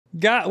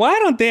Why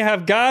don't they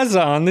have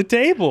Gaza on the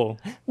table?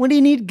 What do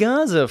you need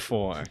Gaza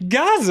for?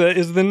 Gaza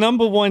is the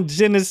 #1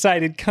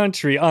 genocided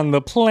country on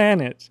the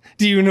planet.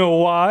 Do you know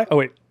why? Oh,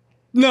 wait.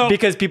 No.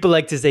 Because people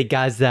like to say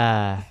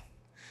Gaza.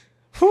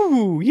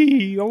 Ooh,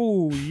 yee,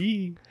 oh,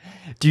 yee.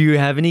 Do you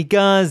have any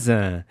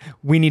Gaza?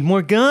 We need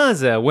more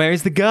Gaza.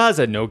 Where's the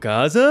Gaza? No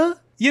Gaza?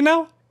 You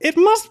know, it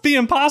must be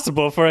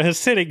impossible for a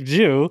Hasidic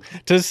Jew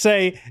to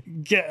say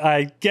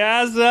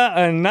Gaza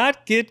and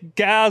not get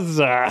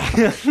Gaza.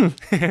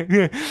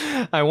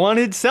 I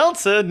wanted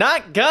Salsa,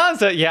 not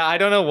Gaza. Yeah, I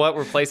don't know what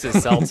replaces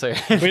Salsa.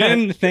 We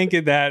didn't think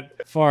it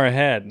that far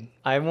ahead.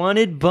 I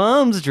wanted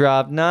bombs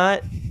dropped,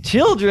 not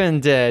children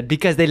dead,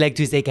 because they like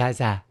to say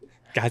Gaza.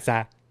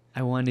 Gaza.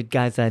 I wanted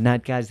Gaza,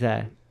 not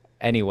Gaza.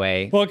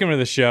 Anyway. Welcome to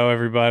the show,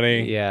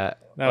 everybody. Yeah.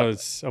 That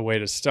was a way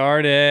to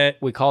start it.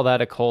 We call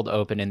that a cold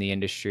open in the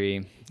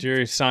industry.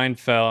 Jerry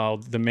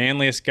Seinfeld, the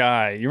manliest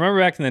guy. You remember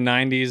back in the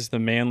 90s, the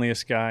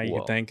manliest guy you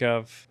could think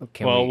of?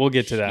 We'll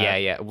get to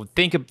that. Yeah. Well,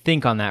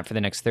 think on that for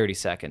the next 30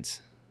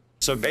 seconds.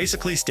 So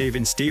basically, Steve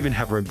and Steven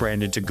have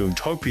rebranded to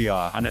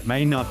Goontopia, and it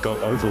may not go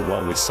over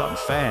well with some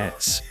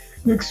fans.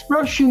 The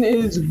expression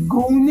is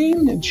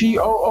gooning,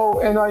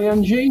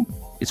 Gooning.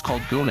 It's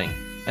called gooning,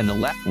 and the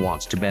left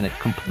wants to ban it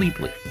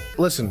completely.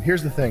 Listen,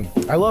 here's the thing.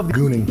 I love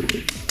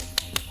gooning.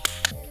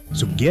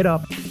 So get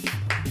up,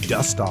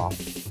 dust off,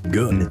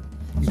 goon.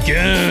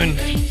 Goon.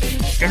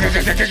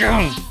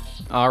 Goon.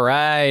 All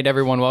right,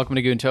 everyone, welcome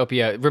to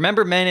Goontopia.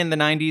 Remember men in the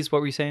 90s?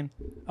 What were you saying?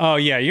 Oh,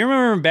 yeah. You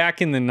remember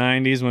back in the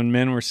 90s when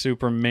men were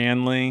super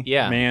manly?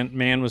 Yeah.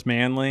 Man was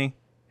manly.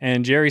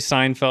 And Jerry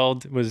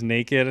Seinfeld was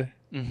naked.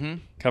 Mm-hmm.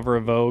 Cover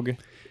of Vogue.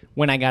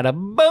 When I got a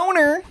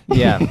boner.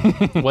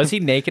 Yeah. Was he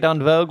naked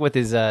on Vogue with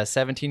his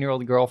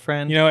 17-year-old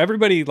girlfriend? You know,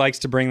 everybody likes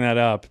to bring that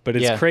up, but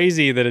it's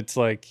crazy that it's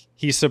like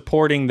he's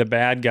supporting the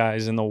bad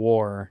guys in the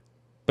war,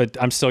 but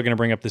I'm still going to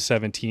bring up the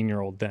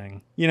 17-year-old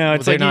thing. You know,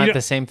 it's they're like not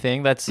the same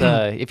thing. That's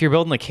if you're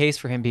building a case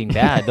for him being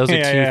bad, those are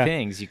two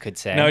things you could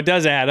say. No, it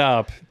does add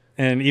up.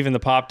 And even the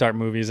Pop-Tart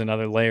movie is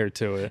another layer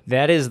to it.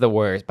 That is the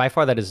worst. By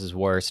far, that is his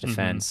worst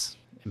offense.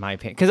 In my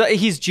opinion, because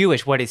he's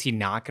Jewish. What, is he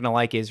not going to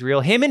like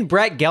Israel? Him and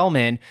Brett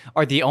Gelman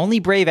are the only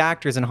brave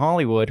actors in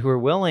Hollywood who are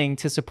willing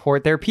to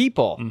support their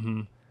people.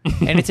 And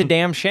it's a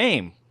damn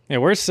shame. Yeah,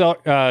 where's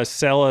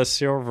Sella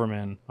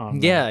Silverman on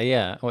that?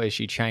 Yeah. Oh, is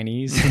she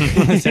Chinese?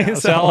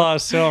 Sella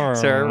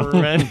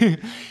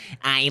Silverman.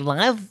 I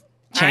love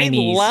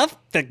Chinese. I love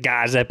the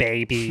Gaza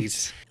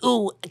babies.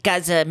 Ooh,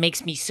 Gaza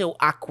makes me so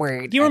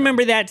awkward. You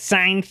remember that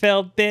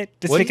Seinfeld bit?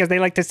 Just because they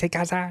like to say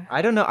Gaza?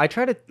 I don't know. I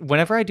try to,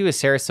 whenever I do a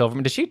Sarah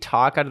Silverman, does she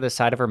talk out of the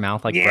side of her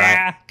mouth like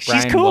Brian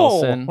she's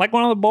cool. Wilson? Like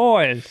one of the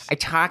boys. I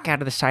talk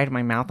out of the side of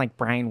my mouth like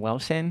Brian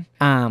Wilson,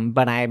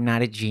 but I am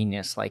not a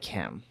genius like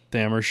him.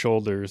 Damn, her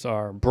shoulders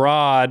are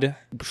broad.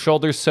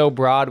 Shoulders so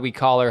broad, we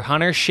call her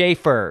Hunter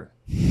Schafer.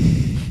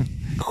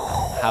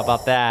 How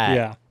about that?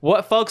 Yeah.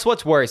 What, folks,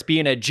 what's worse,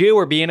 being a Jew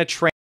or being a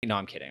trans? No,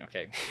 I'm kidding.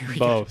 Okay.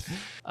 Both.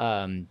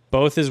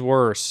 Both is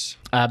worse.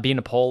 Being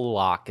a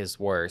Polak is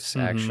worse,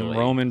 actually.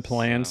 Roman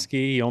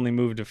Polanski, he only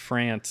moved to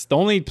France. The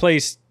only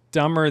place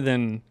dumber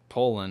than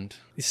Poland.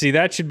 You see,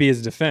 that should be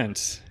his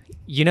defense.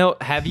 You know,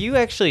 have you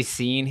actually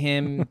seen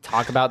him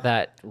talk about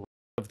that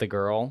of the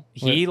girl?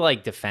 He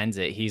like defends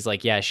it. He's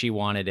like, yeah, she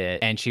wanted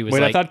it. And she was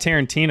like, I thought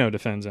Tarantino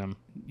defends him.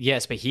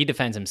 Yes, but he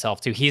defends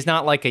himself too. He's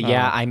not like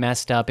I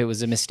messed up. It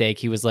was a mistake.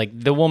 He was like,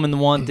 the woman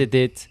wanted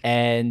it.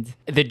 And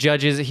the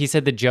judges, he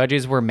said the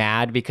judges were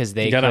mad because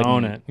they gotta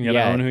own it. You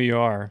gotta own who you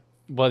are.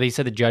 Well, he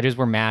said the judges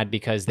were mad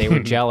because they were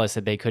jealous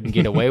that they couldn't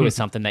get away with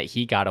something that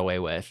he got away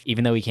with,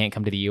 even though he can't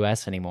come to the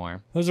U.S.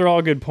 anymore. Those are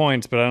all good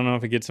points, but I don't know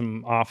if it gets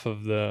him off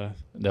of the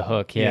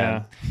hook.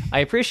 Yeah. I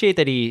appreciate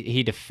that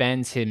he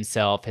defends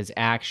himself, his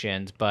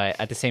actions, but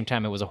at the same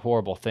time, it was a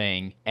horrible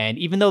thing. And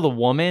even though the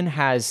woman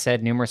has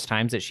said numerous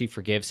times that she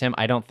forgives him,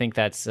 I don't think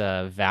that's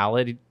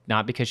valid,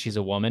 not because she's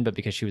a woman, but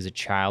because she was a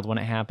child when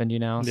it happened, you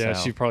know? Yeah,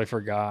 she probably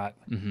forgot.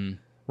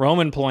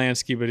 Roman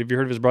Polanski, but have you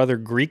heard of his brother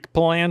Greek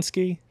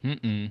Polanski? I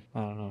don't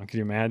know. Could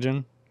you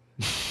imagine?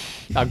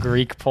 A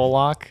Greek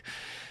Polak?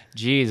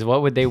 Jeez,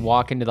 what would they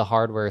walk into the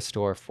hardware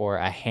store for?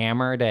 A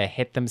hammer to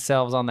hit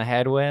themselves on the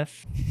head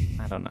with?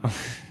 I don't know.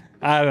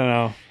 I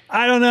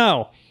don't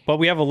know. But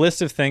we have a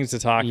list of things to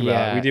talk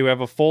about. We do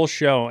have a full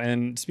show.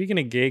 And speaking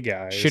of gay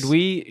guys, should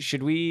we?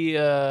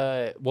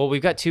 Well,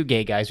 we've got two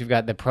gay guys. We've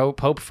got the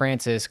Pope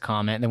Francis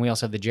comment, and then we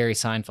also have the Jerry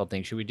Seinfeld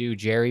thing. Should we do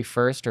Jerry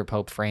first or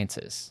Pope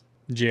Francis?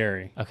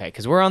 Jerry. Okay,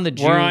 because we're on the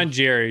We're on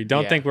Jerry.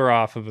 Don't think we're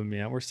off of him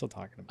yet. We're still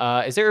talking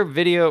about is there a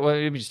video? Well,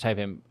 let me just type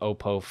in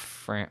Pope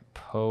Francis.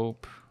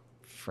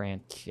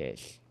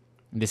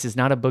 This is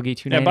not a Boogie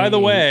 298. Yeah, by the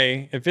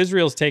way, if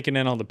Israel's taking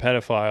in all the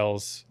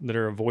pedophiles that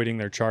are avoiding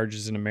their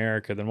charges in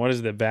America, then what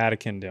is the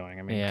Vatican doing?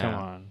 I mean,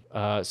 come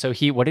on. So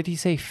what did he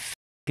say?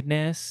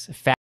 Fatness,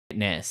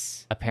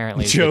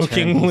 apparently.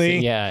 Jokingly?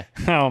 Yeah.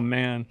 Oh,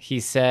 man. He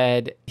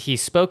said he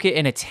spoke it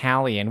in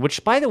Italian,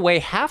 which, by the way,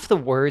 half the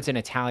words in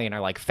Italian are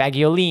like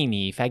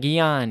fagiolini,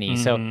 fagiani.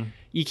 So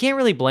You can't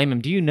really blame him.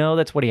 Do you know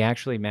that's what he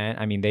actually meant?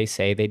 I mean, they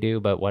say they do,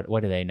 but what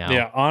do they know?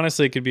 Yeah,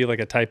 honestly, it could be like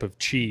a type of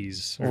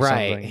cheese or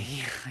something.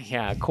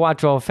 Yeah,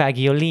 quattro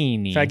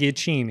fagiolini.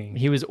 Fagiocchini.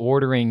 He was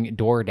ordering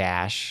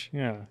DoorDash.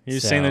 Yeah,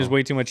 he's saying there's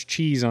way too much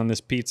cheese on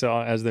this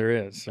pizza as there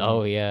is. So.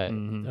 Oh, yeah.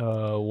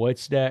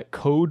 What's that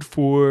code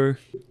for?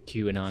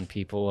 QAnon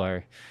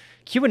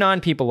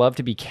people love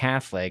to be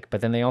Catholic,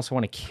 but then they also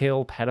want to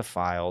kill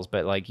pedophiles.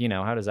 But like,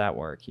 how does that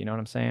work? You know what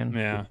I'm saying?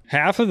 Yeah.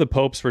 Half of the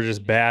popes were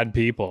just bad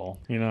people,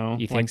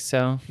 You think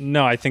so?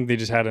 No, I think they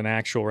just had an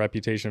actual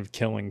reputation of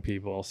killing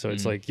people. So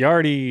it's like you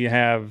already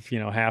have,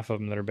 half of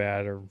them that are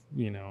bad or.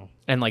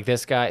 And like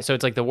this guy, so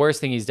it's like the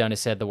worst thing he's done is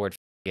said the word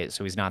it,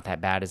 so he's not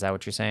that bad. Is that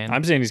what you're saying?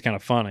 I'm saying he's kind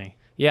of funny.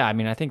 Yeah, I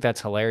mean, I think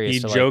that's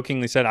hilarious. He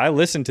jokingly said, I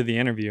listened to the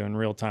interview in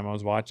real time. I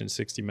was watching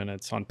 60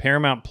 Minutes on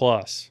Paramount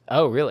Plus.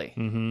 Oh, really?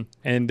 Mm-hmm.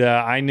 And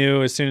I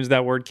knew as soon as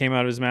that word came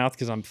out of his mouth,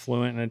 because I'm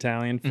fluent in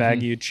Italian,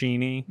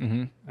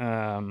 fagiocchini,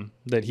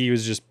 that he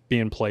was just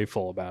being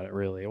playful about it,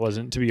 really. It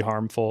wasn't to be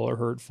harmful or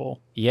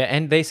hurtful. Yeah,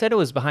 and they said it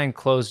was behind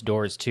closed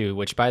doors, too,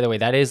 which, by the way,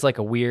 that is like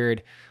a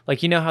weird,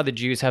 like, you know how the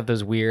Jews have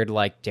those weird,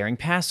 like, during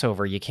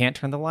Passover, you can't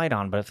turn the light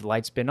on, but if the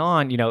light's been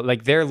on,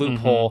 like their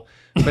loophole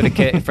for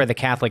the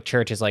Catholic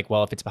Church is like,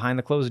 well, if it's behind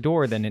the closed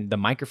door, then the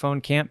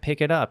microphone can't pick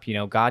it up.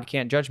 God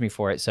can't judge me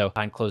for it. So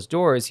behind closed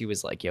doors, he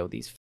was like, yo,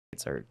 these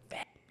are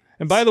bad.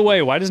 And by the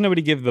way, why does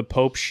nobody give the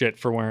Pope shit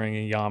for wearing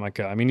a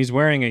yarmulke? I mean, he's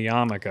wearing a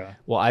yarmulke.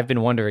 Well, I've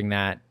been wondering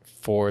that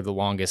for the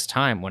longest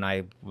time when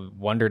I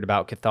wondered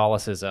about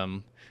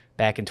Catholicism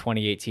back in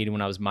 2018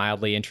 when I was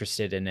mildly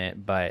interested in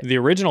it. But the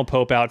original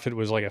Pope outfit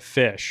was like a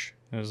fish.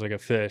 It was like a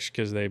fish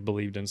because they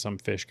believed in some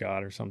fish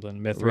god or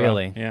something. Mithra.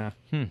 Really? Yeah.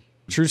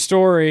 True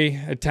story.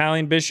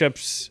 Italian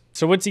bishops.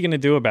 So what's he going to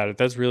do about it?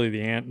 That's really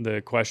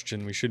the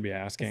question we should be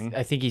asking.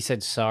 I think he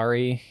said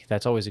sorry.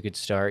 That's always a good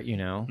start, He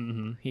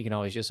can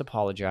always just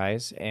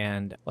apologize.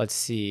 And let's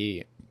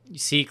see. You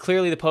see,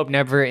 clearly the Pope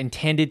never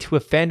intended to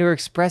offend or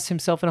express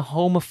himself in a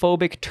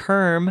homophobic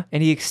term,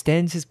 and he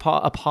extends his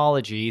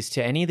apologies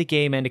to any of the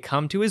gay men to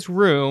come to his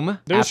room.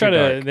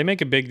 They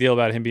make a big deal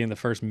about him being the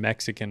first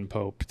Mexican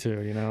Pope,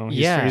 too,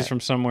 He's from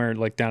somewhere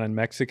like down in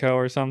Mexico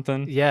or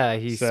something. Yeah,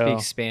 he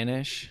speaks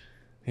Spanish.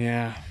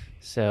 Yeah.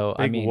 So,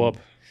 big whoop.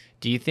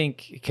 Do you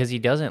think, because he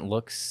doesn't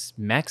look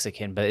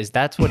Mexican, but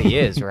that's what he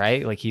is,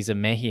 right? Like he's a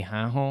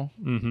Mexicano?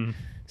 Mm-hmm.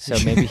 So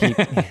maybe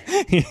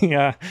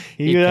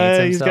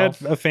he's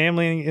got a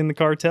family in the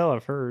cartel,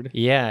 I've heard.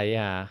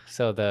 Yeah.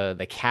 So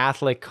the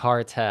Catholic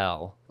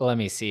cartel. Let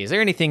me see. Is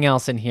there anything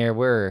else in here?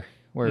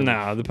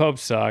 No, the Pope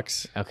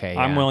sucks. Okay,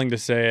 I'm willing to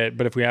say it,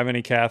 but if we have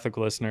any Catholic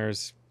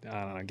listeners,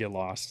 I don't know, get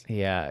lost.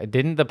 Yeah.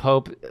 Didn't the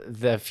Pope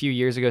a few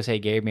years ago say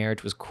gay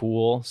marriage was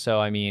cool? So,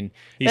 I mean...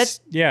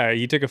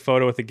 he took a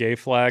photo with a gay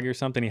flag or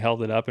something. He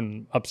held it up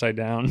and upside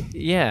down.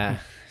 Yeah,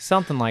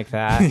 something like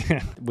that.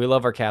 Yeah. We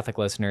love our Catholic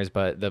listeners,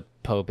 but the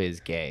Pope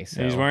is gay.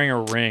 So. He's wearing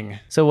a ring.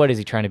 So what, is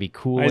he trying to be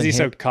cool? Why is he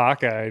so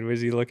cockeyed?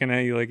 Was he looking at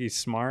you like he's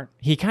smart?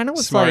 He kind of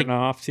was smarting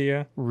off to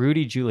you?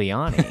 Rudy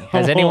Giuliani.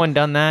 Has anyone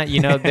done that?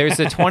 There's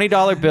a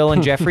 $20 bill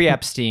in Jeffrey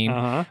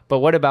Epstein, but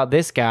what about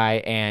this guy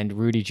and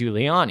Rudy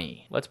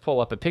Giuliani? Let's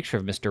pull up a picture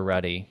of Mr.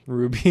 Ruddy.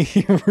 Ruby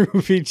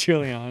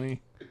Giuliani.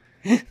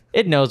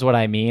 It knows what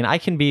I mean. I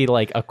can be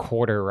like a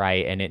quarter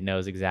right and it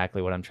knows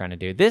exactly what I'm trying to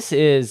do. This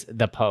is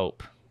the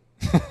Pope.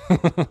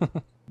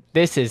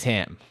 This is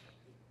him.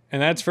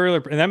 And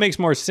that makes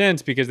more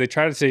sense because they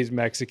try to say he's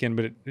Mexican,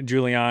 but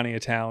Giuliani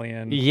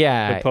Italian.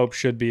 Yeah. The Pope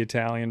should be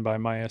Italian by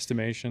my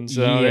estimation.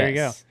 So There you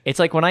go. It's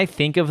like when I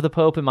think of the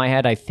Pope in my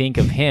head, I think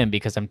of him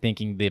because I'm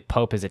thinking the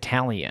Pope is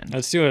Italian.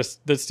 Let's do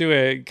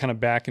a kind of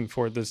back and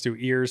forth. Let's do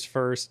ears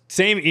first.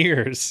 Same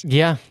ears.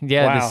 Yeah.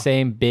 Wow. The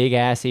same big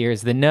ass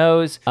ears. The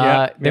nose.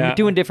 They're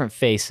doing different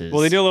faces.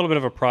 Well, they do a little bit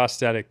of a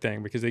prosthetic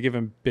thing because they give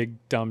him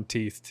big dumb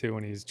teeth too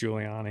when he's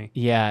Giuliani.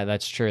 Yeah,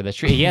 that's true.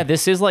 Yeah,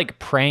 this is like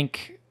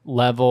prank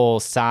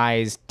level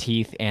size,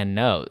 teeth, and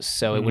nose,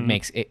 so it would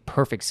make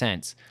perfect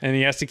sense. And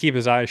he has to keep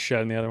his eyes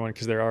shut in the other one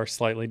because there are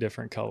slightly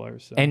different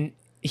colors. So. And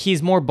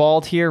he's more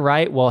bald here,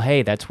 right? Well,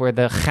 hey, that's where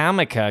the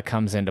yarmulke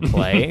comes into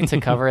play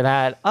to cover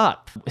that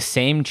up.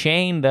 Same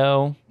chain,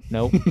 though.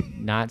 Nope,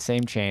 not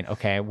same chain.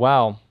 Okay,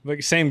 well.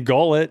 But same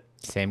gullet.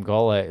 Same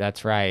gullet,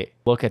 that's right.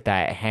 Look at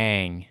that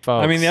hang,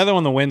 folks. I mean, the other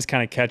one, the wind's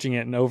kind of catching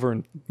it and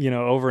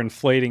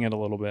overinflating it a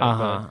little bit.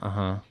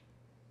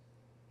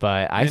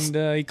 But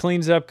he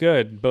cleans up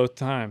good both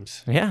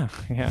times. Yeah.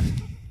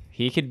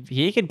 He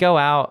could go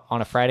out on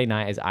a Friday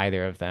night as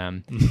either of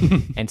them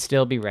and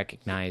still be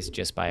recognized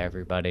just by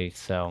everybody.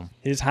 So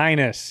His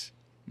Highness.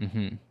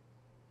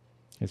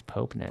 His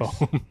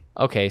Popeness.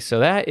 Okay, so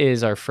that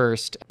is our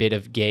first bit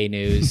of gay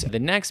news. The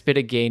next bit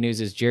of gay news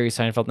is Jerry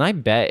Seinfeld. And I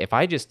bet if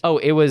I just... Oh,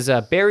 it was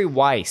Barry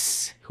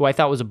Weiss, who I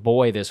thought was a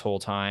boy this whole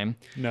time.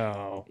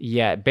 No.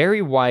 Yeah,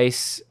 Barry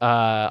Weiss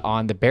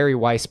on the Barry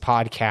Weiss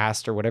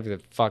podcast or whatever the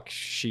fuck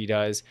she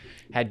does,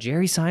 had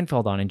Jerry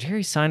Seinfeld on. And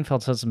Jerry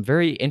Seinfeld said some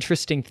very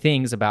interesting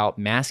things about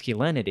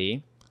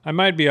masculinity. I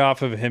might be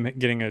off of him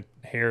getting a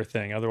hair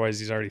thing. Otherwise,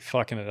 he's already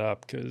fucking it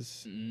up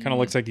because kind of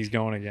looks like he's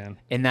going again.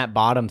 In that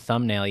bottom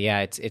thumbnail,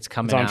 yeah, it's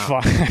coming It's on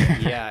out. fire.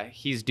 Yeah,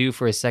 he's due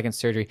for his second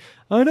surgery.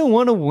 I don't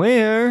want to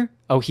wear.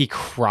 Oh, he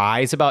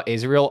cries about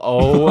Israel.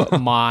 Oh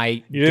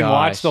my! You didn't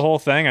watch gosh. the whole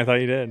thing? I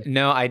thought you did.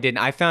 No, I didn't.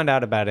 I found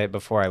out about it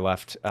before I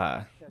left.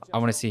 I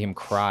want to see him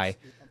cry.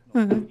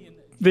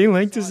 They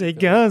like to say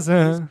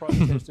Gaza.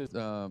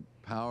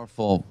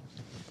 Powerful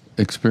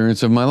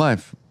experience of my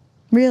life.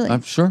 Really?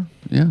 I'm sure.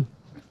 Yeah.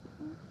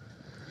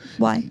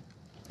 Why?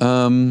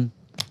 You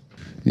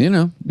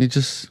know, you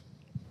just.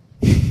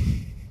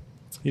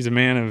 He's a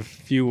man of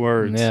few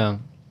words. Yeah.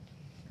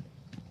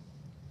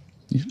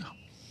 You know.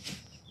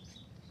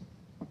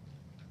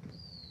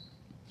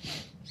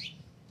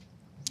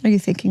 Are you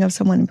thinking of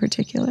someone in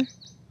particular?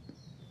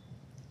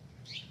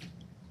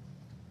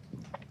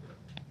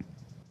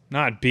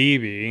 Not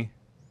BB.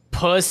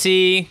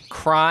 Pussy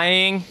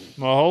crying.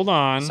 Well, hold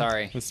on.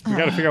 Sorry. We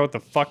got to figure out what the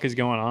fuck is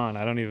going on.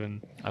 I don't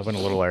even. I went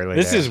a little early.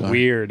 This there. is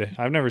weird.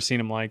 I've never seen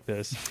him like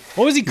this.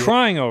 What was he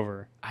crying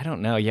over? I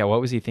don't know. Yeah,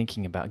 what was he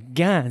thinking about?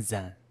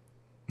 Gaza.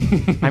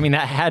 I mean,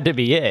 that had to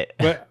be it.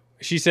 But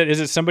she said, "Is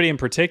it somebody in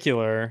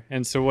particular?"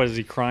 And so, what is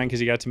he crying because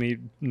he got to meet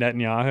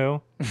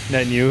Netanyahu?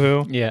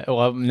 Netanyahu? Yeah.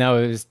 Well, no,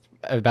 it was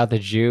about the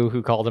Jew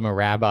who called him a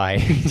rabbi.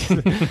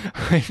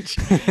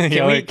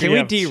 Can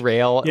we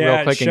derail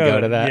real quick and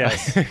go to that?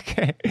 Yes.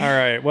 Okay. All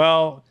right.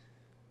 Well,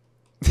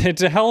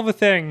 it's a hell of a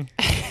thing.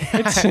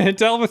 It's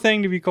a hell of a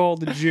thing to be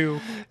called a Jew.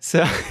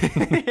 So,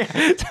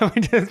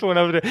 someone just went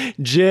over to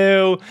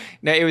Jew.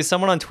 No, it was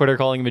someone on Twitter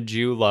calling him a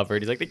Jew lover.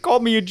 He's like, they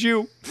called me a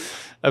Jew.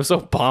 That was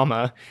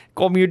Obama.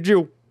 Called me a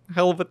Jew.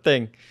 Hell of a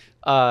thing.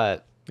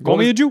 Call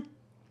me a Jew.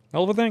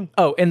 Hell of a thing.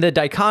 Oh, and the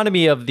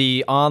dichotomy of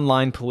the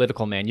online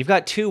political man. You've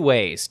got two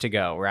ways to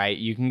go, right?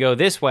 You can go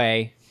this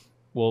way.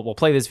 We'll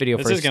play this video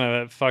This first. is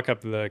going to fuck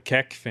up the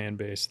Keck fan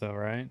base, though,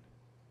 right?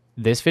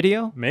 This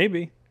video?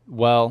 Maybe.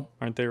 Well,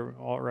 Aren't they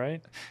all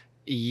right?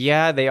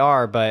 yeah, they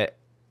are, but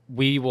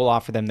we will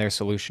offer them their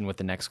solution with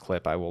the next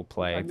clip I will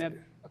play. I met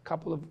a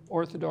couple of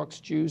Orthodox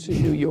Jews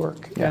in New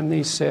York, and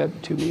they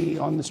said to me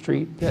on the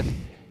street that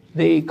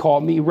they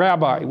call me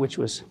rabbi, which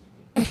was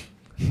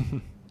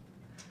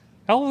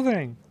Hell of a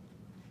thing.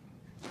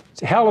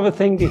 it's a hell of a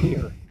thing to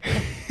hear.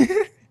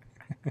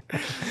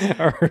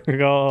 All right.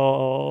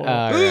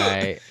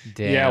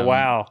 Damn. Yeah,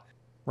 wow.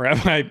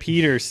 Rabbi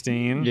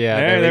Peterstein.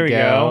 Yeah, there we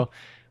go.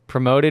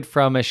 Promoted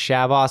from a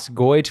Shabbos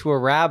goy to a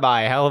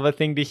rabbi. Hell of a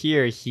thing to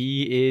hear.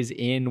 He is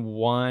in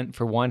one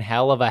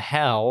hell of a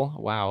hell.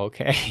 Wow,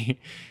 okay.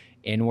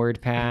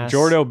 Inward pass.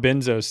 Jordo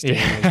Benzostein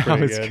was pretty that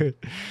was good.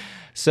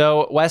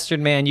 So,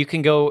 Western man, you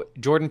can go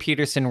Jordan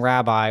Peterson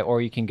rabbi,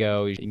 or you can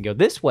go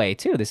this way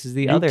too. This is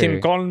the other. You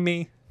can call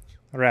me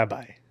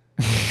Rabbi.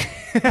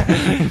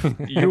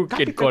 You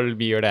can call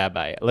me a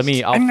rabbi. I'll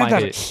find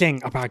Another it.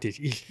 thing about it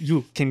is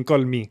you can call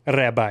me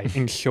Rabbi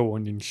and so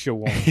on and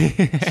so on.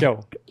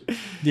 So,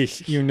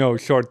 this,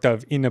 sort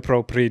of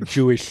inappropriate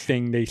Jewish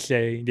thing they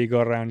say. They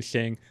go around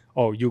saying,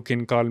 oh, you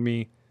can call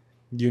me,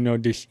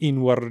 this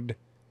inward.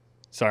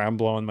 Sorry, I'm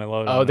blowing my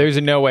load. Oh, there's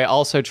no way.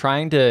 Also,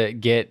 trying to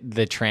get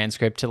the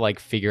transcript to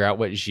figure out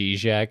what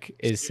Zizek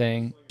is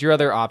saying. Your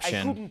other option.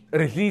 I couldn't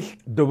resist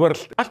the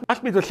worst.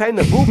 Ask me to sign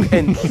a book,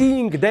 and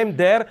seeing them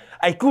there,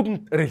 I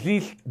couldn't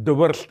resist the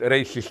worst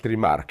racist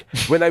remark.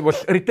 When I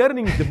was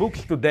returning the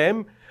books to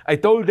them, I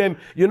told them,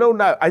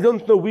 now, I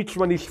don't know which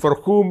one is for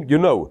whom,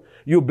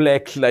 You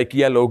blacks like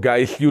yellow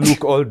guys, you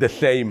look all the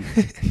same.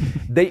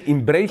 They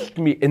embraced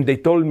me and they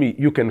told me,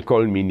 you can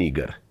call me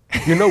nigger.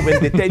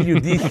 When they tell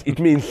you this, it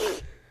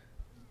means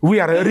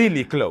we are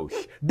really close.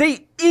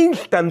 They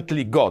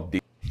instantly got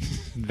it.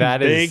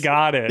 They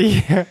got it.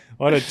 Yeah.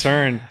 What a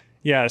turn.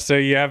 Yeah, so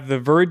you have the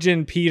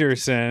Virgin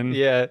Peterson.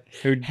 Yeah.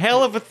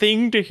 Hell of a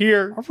thing to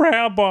hear.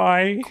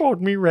 Rabbi.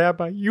 Called me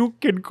rabbi. You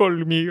can call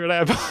me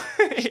rabbi.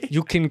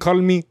 You can call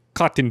me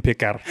cotton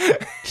picker.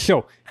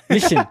 So,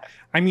 listen.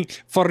 I mean,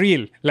 for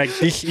real,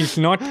 this is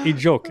not a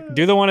joke.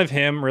 Do the one of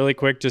him really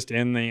quick, just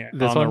in the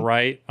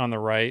on the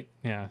right.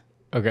 Yeah.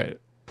 Okay.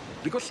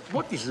 Because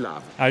what is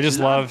love? I just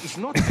love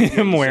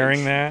him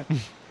wearing that.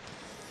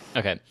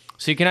 Okay.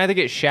 So you can either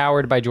get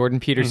showered by Jordan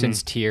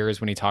Peterson's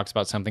tears when he talks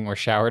about something, or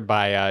showered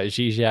by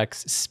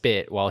Zizek's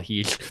spit while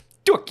he's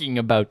talking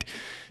about...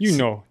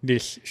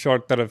 this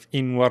sort of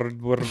inward...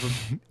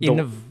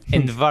 inward.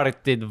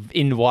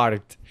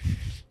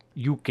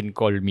 You can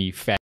call me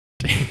fat.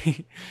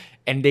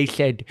 And they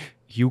said,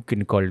 you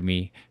can call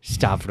me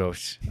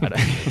Stavros.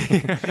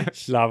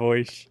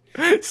 Slavos.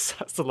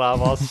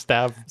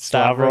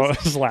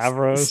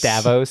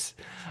 Stavros.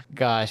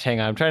 Gosh, hang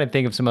on. I'm trying to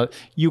think of some other...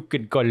 You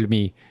can call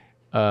me...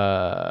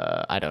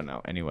 I don't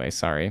know. Anyway,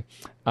 sorry.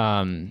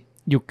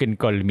 You can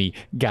call me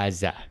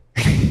Gaza.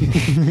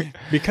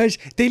 Because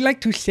they like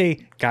to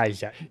say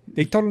Gaza.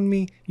 They told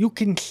me you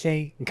can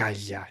say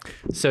Gaza.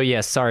 So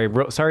yes, sorry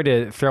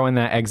to throw in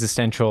that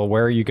existential,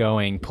 where are you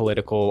going,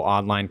 political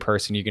online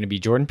person. You're going to be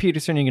Jordan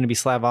Peterson, you're going to be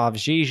Slavoj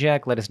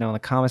Žižek. Let us know in the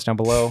comments down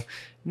below.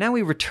 Now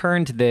we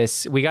return to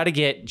this. We got to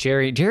get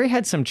Jerry. Jerry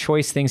had some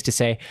choice things to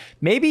say.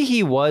 Maybe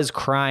he was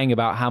crying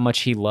about how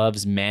much he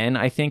loves men,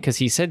 I think, because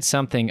he said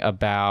something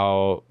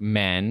about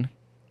men.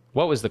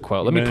 What was the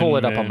quote? Let me pull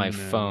it up on my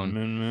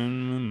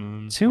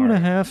phone.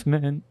 2.5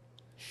 Men.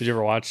 Did you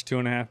ever watch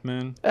 2.5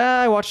 Men?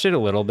 I watched it a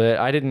little bit.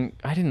 I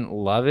didn't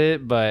love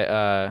it,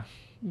 but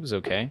it was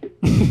okay.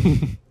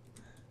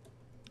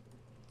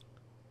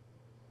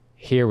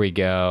 Here we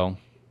go.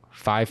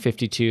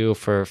 552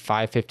 for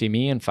 550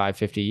 me and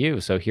 550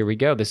 you. So here we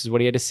go. This is what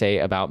he had to say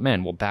about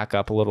men. We'll back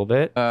up a little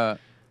bit. A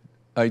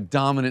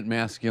dominant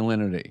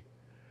masculinity.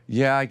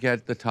 Yeah, I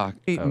get the talk.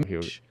 I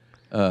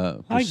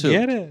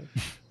get it.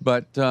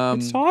 But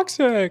it's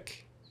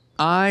toxic.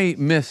 I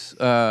miss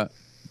a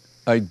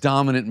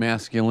dominant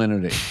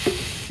masculinity.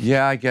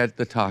 Yeah, I get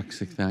the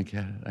toxic thing. I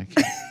get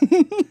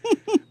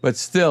it. But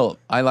still,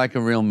 I like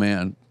a real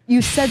man.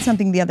 You said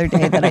something the other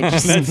day that I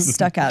just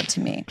stuck out to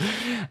me.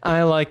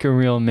 I like a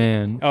real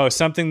man. Oh,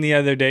 something the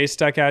other day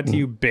stuck out to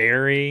you,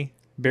 Barry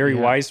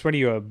Weiss. What are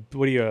you,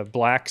 a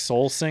black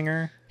soul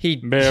singer?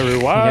 Barry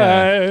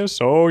Weiss.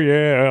 Yeah. Oh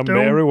yeah, I'm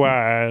Barry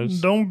Weiss.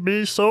 Don't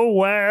be so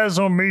wise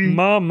on me,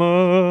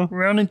 mama.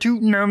 Running,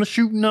 tooting on the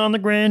shooting on the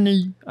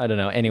granny. I don't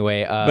know.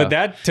 Anyway, but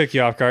that took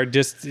you off guard.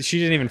 She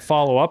didn't even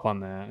follow up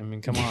on that. I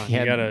mean, come on.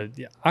 You gotta.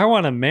 I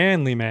want a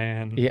manly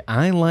man. Yeah,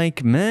 I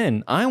like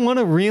men. I want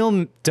a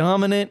real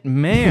dominant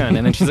man.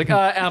 And then she's like,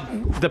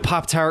 the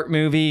Pop-Tart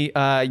movie.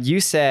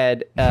 You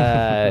said,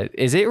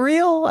 is it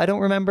real? I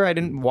don't remember. I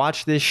didn't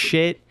watch this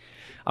shit.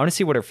 I want to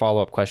see what her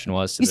follow-up question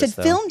was to You said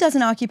film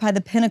doesn't occupy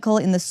the pinnacle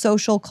in the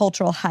social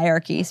cultural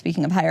hierarchy,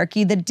 speaking of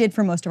hierarchy, that it did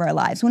for most of our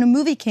lives. When a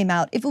movie came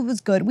out, if it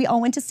was good, we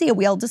all went to see it.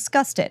 We all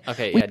discussed it.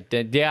 Okay,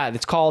 yeah,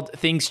 it's called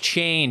Things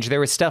Change. There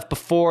was stuff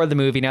before the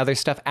movie. Now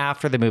there's stuff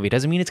after the movie.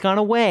 Doesn't mean it's gone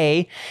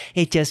away.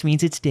 It just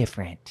means it's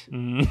different.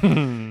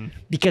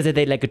 Because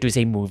they like to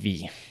say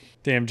movie.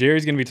 Damn,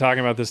 Jerry's gonna be talking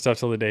about this stuff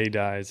till the day he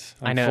dies.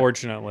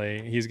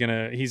 Unfortunately,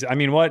 I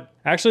mean, what?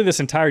 Actually,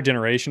 this entire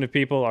generation of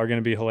people are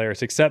gonna be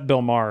hilarious, except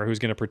Bill Maher, who's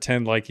gonna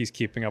pretend like he's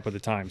keeping up with the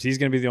times. He's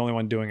gonna be the only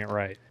one doing it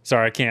right.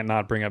 Sorry, I can't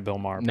not bring up Bill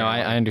Maher. No,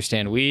 I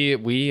understand.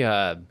 We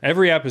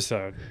every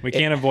episode we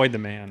can't avoid the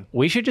man.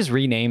 We should just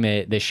rename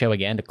this show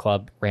again to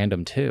Club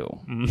Random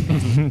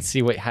 2.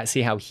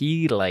 see how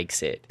he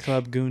likes it.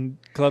 Club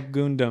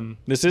Goondom.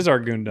 This is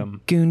our Goondom.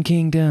 Goon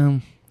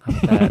Kingdom.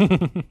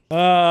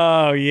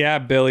 Oh yeah,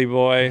 Billy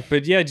boy.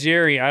 But yeah,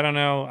 Jerry, I don't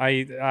know.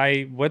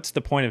 What's the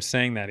point of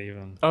saying that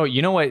even? Oh,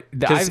 you know what?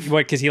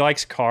 Because he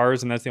likes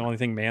cars and that's the only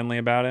thing manly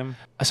about him.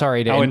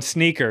 Sorry, Dan. Oh, and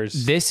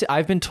sneakers.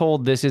 I've been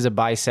told this is a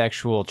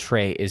bisexual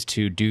trait, is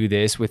to do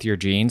this with your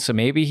jeans. So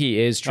maybe he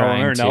is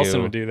trying to.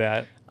 Nelson would do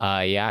that.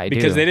 Yeah, I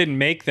because they didn't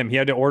make them. He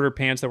had to order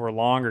pants that were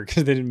longer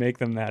because they didn't make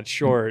them that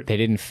short. They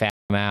didn't fat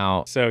him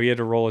out. So he had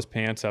to roll his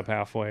pants up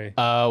halfway.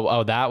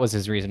 Oh, that was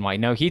his reason why.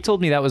 No, he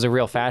told me that was a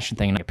real fashion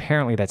thing. And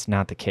apparently that's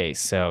not the case.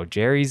 So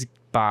Jerry's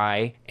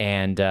bi,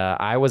 and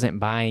I wasn't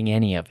buying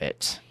any of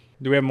it.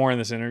 Do we have more in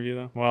this interview,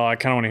 though? Well, I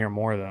kind of want to hear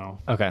more, though.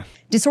 Okay.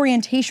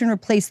 Disorientation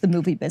replaced the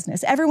movie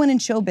business. Everyone in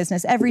show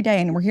business every day,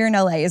 and we're here in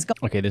LA, is going.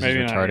 Okay, this is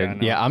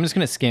retarded. Yeah, I'm just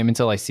going to skim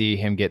until I see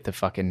him get the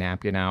fucking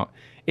napkin out.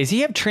 Does he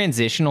have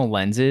transitional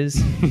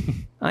lenses?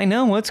 I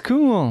know, what's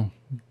cool?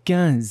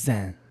 Guns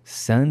out.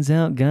 Sun's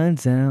out,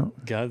 guns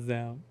out. Guns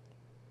out.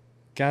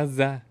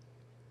 Gaza.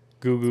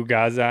 Goo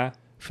Gaza.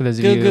 For those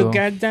of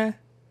you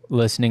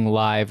listening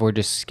live, we're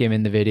just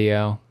skimming the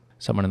video.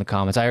 Someone in the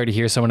comments. I already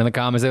hear someone in the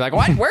comments. They're like,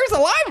 what? Where's the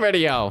live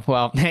video?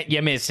 Well,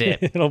 you missed it.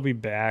 It'll be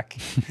back.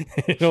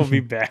 It'll be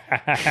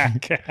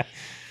back.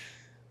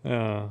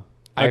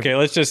 Okay,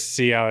 let's just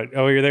see how it...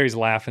 Oh, you're there. He's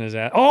laughing his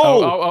ass.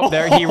 Oh,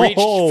 there. He reached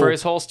for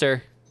his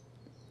holster.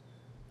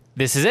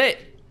 This is it.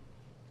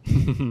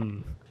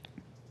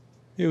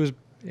 It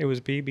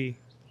was BB.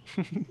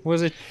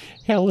 Was it?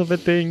 Hell of a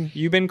thing.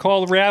 You been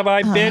called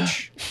rabbi,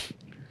 bitch?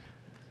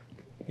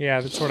 Yeah,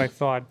 that's what I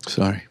thought.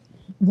 Sorry.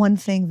 One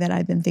thing that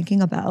I've been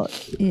thinking about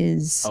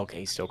is... Okay,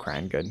 he's still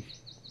crying. Good.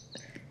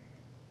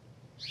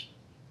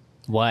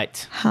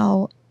 What?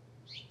 How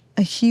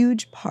a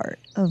huge part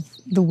of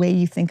the way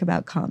you think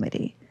about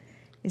comedy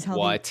is how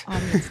what? the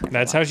audience never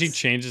That's how she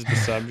changes the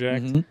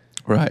subject?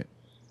 Right.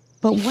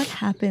 But what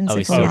happens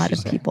if a lot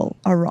of people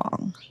are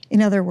wrong?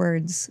 In other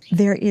words,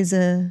 there is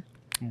a...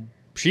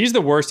 She's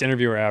the worst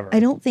interviewer ever. I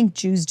don't think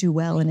Jews do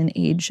well in an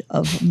age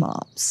of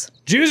mobs.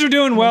 Jews are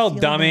doing well,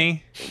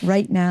 dummy.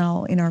 Right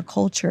now in our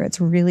culture,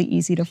 it's really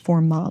easy to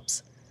form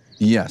mobs.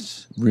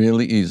 Yes,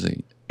 really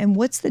easy. And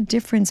what's the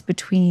difference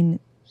between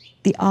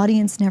the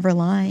audience never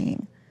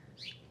lying,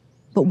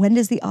 but when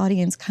does the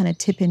audience kind of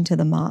tip into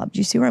the mob? Do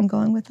you see where I'm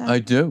going with that? I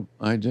do.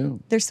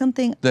 There's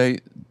something...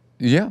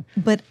 Yeah.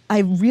 But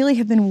I really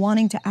have been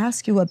wanting to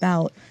ask you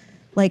about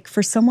Like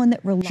for someone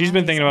that relies She's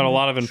been thinking about a on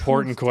lot of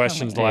important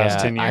questions the last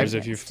 10 years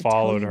if you've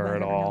followed her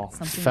at all.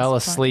 Fell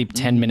asleep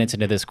 10 minutes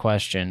into this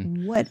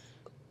question. What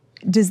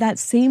does that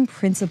same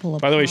principle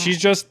apply? By the way, she's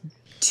just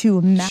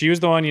to she was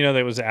the one, you know,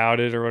 that was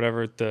outed or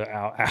whatever,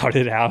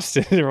 ousted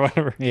or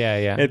whatever.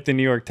 Yeah. At the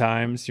New York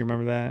Times. You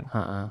remember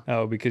that?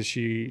 Oh, because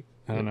she,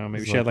 I don't know,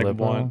 maybe she had like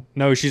liberal? one.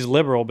 No, she's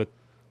liberal,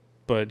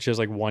 but she has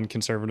like one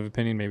conservative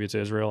opinion. Maybe it's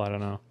Israel. I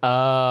don't know.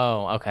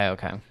 Oh,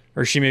 okay.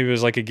 Or she maybe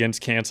was like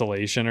against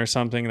cancellation or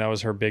something. That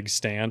was her big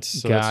stance.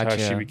 So that's how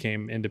she Gotcha.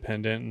 became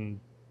independent and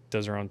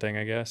does her own thing,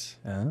 I guess.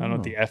 I don't know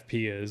what the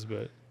FP is,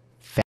 but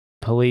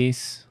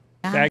police.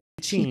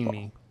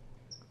 Vaccini.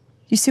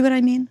 You see what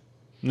I mean?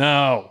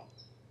 No.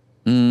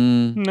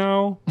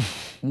 No.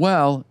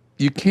 Well,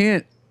 you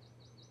can't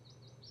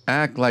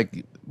act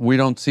like we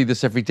don't see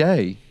this every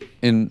day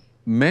in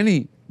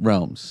many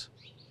realms.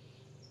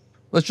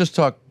 Let's just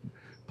talk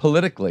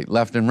politically,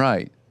 left and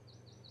right.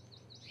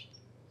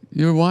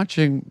 You're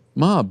watching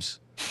mobs.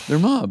 They're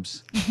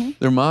mobs.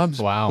 They're mobs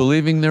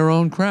believing their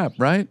own crap,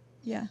 right?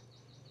 Yeah.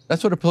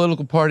 That's what a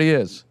political party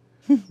is.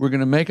 We're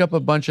going to make up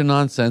a bunch of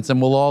nonsense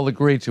and we'll all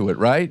agree to it,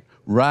 right?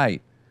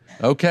 Right.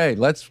 Okay,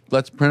 let's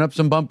print up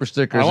some bumper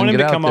stickers I want and him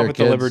get to out come there, up with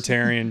kids. the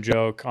libertarian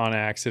joke on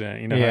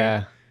accident, you know?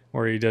 Yeah.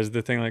 Where he does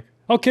the thing like,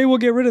 okay, we'll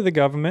get rid of the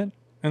government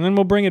and then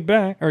we'll bring it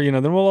back. Or, you know,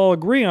 then we'll all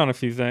agree on a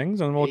few things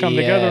and we'll come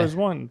together as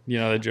one. You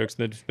know, the jokes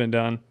that's been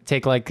done.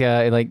 Take like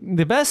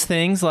the best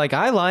things, like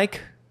I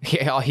like.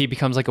 Yeah, he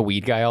becomes like a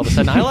weed guy all of a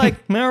sudden. I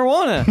like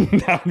marijuana,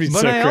 That would be but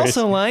so I crazy.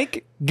 also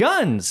like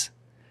guns.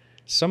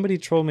 Somebody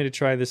told me to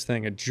try this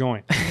thing, a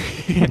joint.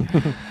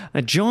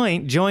 A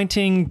joint,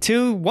 jointing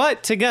to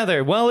what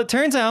together? Well, it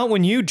turns out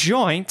when you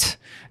joint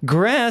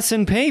grass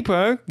and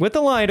paper with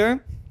a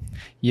lighter,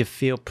 you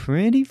feel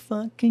pretty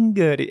fucking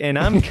good. And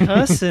I'm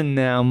cussing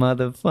now,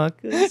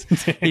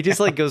 motherfuckers. He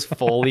just like goes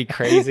fully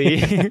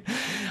crazy.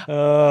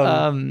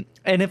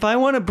 And if I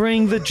want to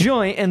bring the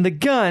joint and the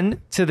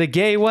gun to the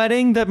gay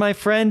wedding that my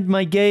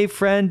gay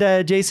friend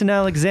Jason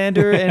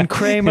Alexander and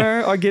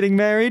Kramer are getting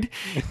married,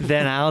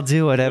 then I'll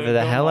do whatever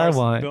the hell I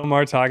want. Bill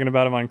Maher talking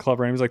about him on Club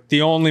Rain. He's like,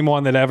 the only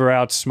one that ever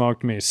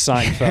outsmoked me is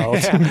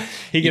Seinfeld.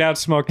 He could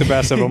outsmoke the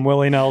best of them.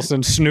 Willie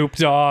Nelson, Snoop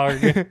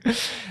Dogg.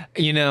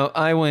 You know,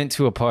 I went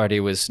to a party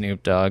with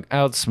Snoop Dogg,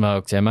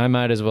 outsmoked him. I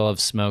might as well have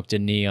smoked a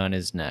knee on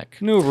his neck.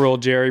 New rule,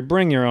 Jerry.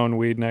 Bring your own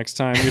weed next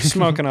time. You're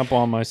smoking up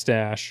all my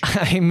stash.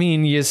 I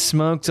mean, you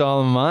smoked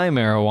all of my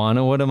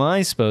marijuana. What am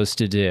I supposed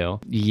to do?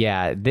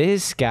 Yeah,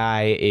 this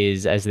guy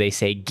is, as they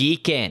say,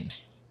 geeking.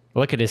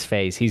 Look at his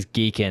face. He's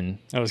geeking.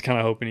 I was kind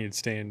of hoping you'd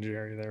stay in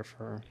Jerry there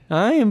for...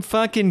 I am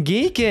fucking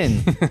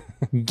geeking.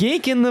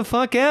 Geeking the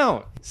fuck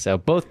out. So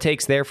both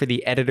takes there for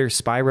the editor,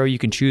 Spyro. You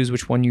can choose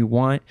which one you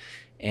want.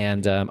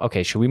 And,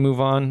 okay, should we move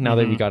on now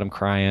that we got him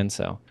crying?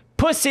 So,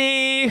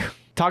 pussy!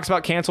 Talks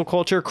about cancel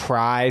culture,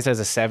 cries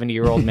as a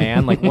 70-year-old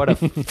man. Like, what a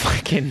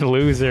fucking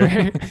loser.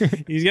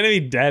 He's going to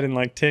be dead in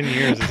like 10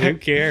 years. Who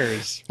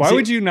cares? Why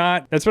would you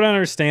not? That's what I don't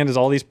understand is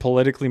all these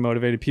politically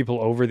motivated people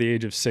over the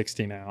age of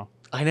 60 now.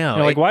 I know. You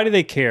know, like, why do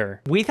they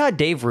care? We thought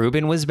Dave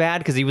Rubin was bad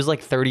because he was like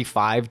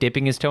 35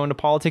 dipping his toe into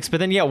politics. But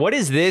then, yeah, what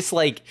is this?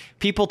 Like,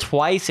 people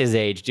twice his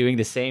age doing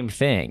the same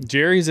thing.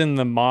 Jerry's in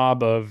the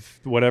mob of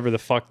whatever the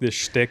fuck this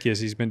shtick is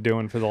he's been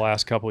doing for the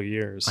last couple of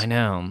years. I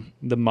know.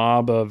 The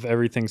mob of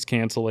everything's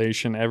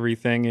cancellation.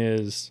 Everything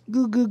is...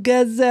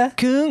 Gaza.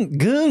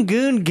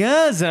 Goon,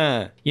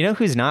 Gaza. You know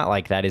who's not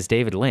like that is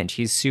David Lynch.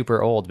 He's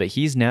super old, but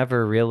he's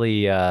never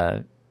really...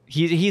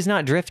 He's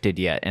not drifted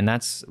yet, and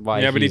that's why.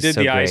 Yeah, but he did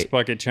so the great. ice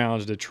bucket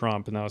challenge to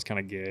Trump, and that was kind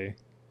of gay.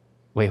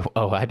 Wait,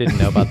 oh, I didn't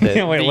know about this.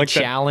 Wait, he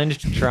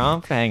challenged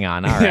Trump. Hang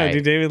on, all right. Yeah,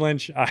 dude, David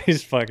Lynch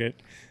ice bucket.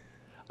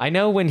 I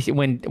know when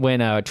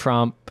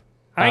Trump.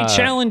 I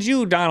challenge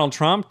you, Donald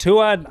Trump, to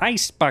an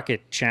ice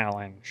bucket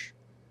challenge.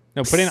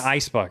 No, put in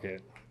ice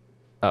bucket.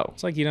 Oh,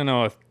 it's like you don't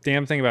know a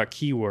damn thing about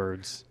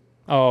keywords.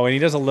 Oh, and he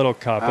does a little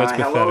cup. That's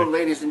pathetic. Hello,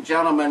 ladies and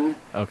gentlemen.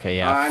 Okay,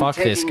 yeah, I'm fuck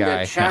this taking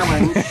guy. The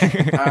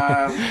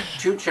challenge,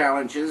 two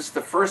challenges.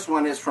 The first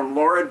one is from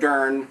Laura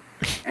Dern,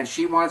 and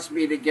she wants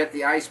me to get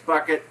the ice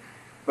bucket,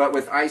 but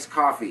with iced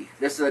coffee.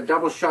 This is a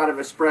double shot of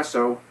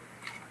espresso.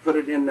 Put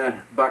it in the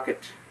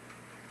bucket.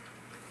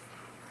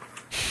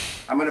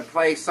 I'm going to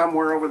play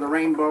Somewhere Over the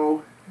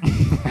Rainbow,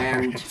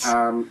 and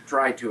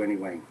try to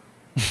anyway.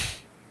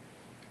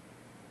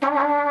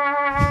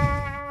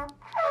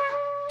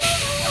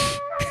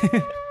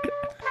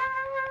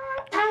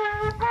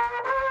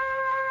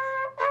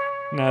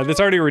 No, this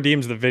already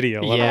redeems the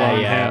video, let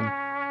alone him.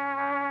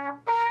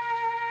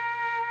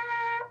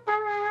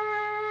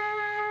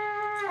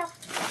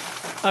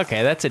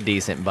 Okay, that's a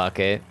decent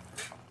bucket.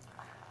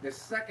 The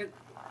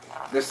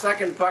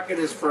second bucket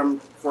is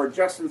for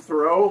Justin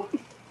Thoreau.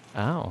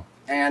 Oh.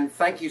 And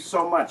thank you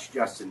so much,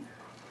 Justin.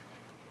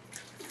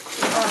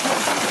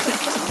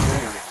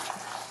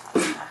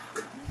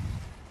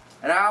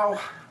 Now,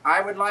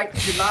 I would like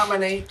to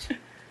nominate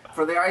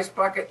for the Ice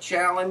Bucket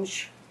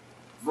Challenge,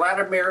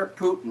 Vladimir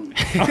Putin.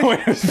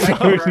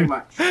 Thank you very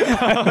much. All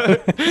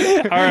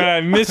right,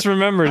 I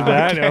misremembered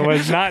that. It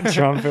was not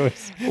Trump. It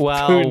was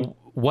Putin.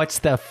 What's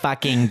the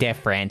fucking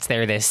difference?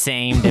 They're the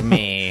same to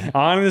me.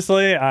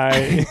 Honestly,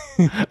 okay,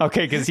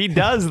 because he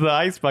does the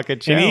ice bucket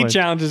and challenge. he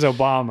challenges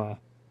Obama.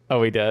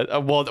 Oh, he does.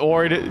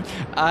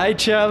 I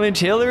challenge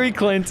Hillary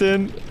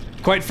Clinton.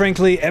 Quite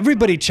frankly,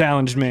 everybody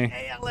challenged me.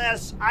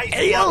 ALS ice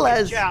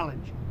bucket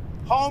challenge.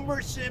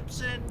 Homer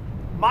Simpson,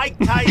 Mike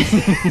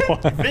Tyson,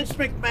 Vince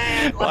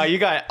McMahon. Wow, you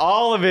got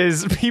all of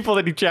his people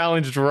that he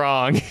challenged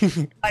wrong.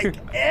 Like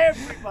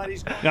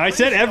everybody's going. I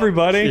said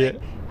everybody. Yeah.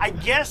 I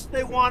guess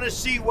they want to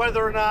see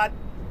whether or not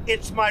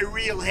it's my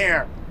real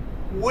hair.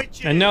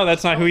 Which And no,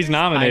 that's not who he's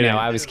nominating. I know,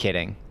 I was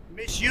kidding.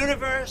 Miss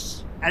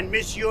Universe and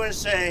Miss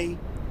USA.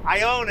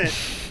 I own it.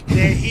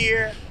 They're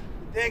here.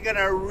 They're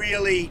gonna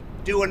really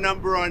do a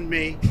number on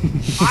me.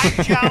 I'm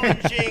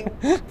challenging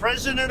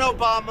President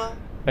Obama.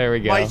 There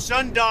we go. My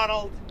son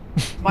Donald.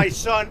 My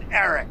son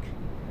Eric.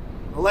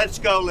 Let's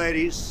go,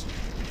 ladies.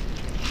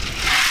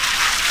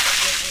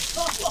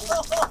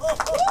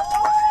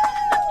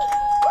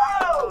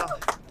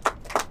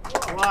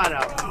 What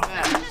a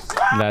mess.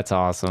 That's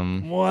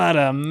awesome. What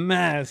a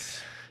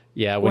mess.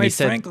 Yeah, when Quite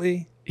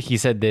frankly. he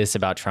said this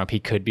about Trump, he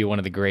could be one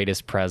of the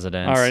greatest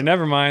presidents. All right,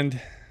 never mind.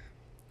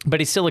 But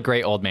he's still a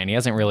great old man. He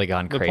hasn't really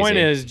gone crazy. The point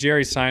is,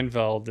 Jerry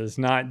Seinfeld is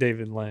not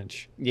David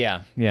Lynch.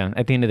 Yeah,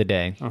 at the end of the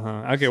day.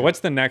 Okay, what's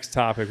the next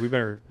topic? We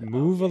better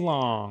move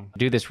along.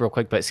 Do this real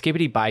quick, but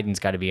Skibidi Biden's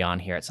got to be on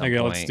here at some point.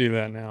 Okay, let's do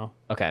that now.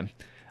 Okay.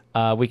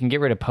 We can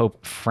get rid of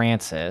Pope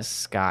Francis,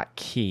 Scott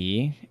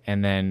Key,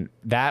 and then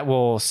that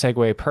will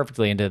segue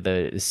perfectly into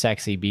the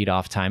sexy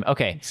beat-off time.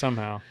 Okay.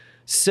 Somehow.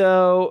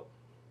 So,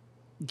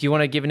 do you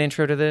want to give an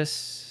intro to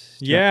this?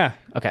 Yeah.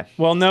 No? Okay.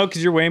 Well, no,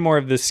 because you're way more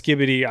of the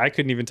Skibidi. I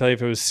couldn't even tell you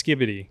if it was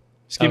Skibidi.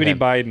 Skibidi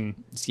Biden.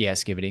 Yeah,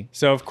 Skibidi.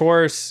 So, of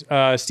course,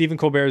 Stephen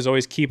Colbert is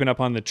always keeping up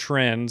on the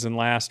trends, and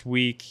last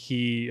week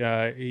he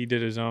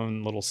did his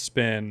own little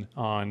spin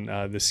on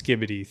the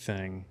Skibidi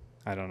thing.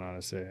 I don't know how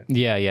to say it.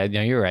 Yeah.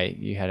 No, you're right.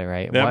 You had it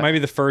right. That might be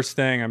the first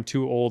thing I'm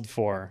too old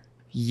for.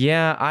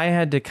 Yeah, I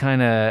had to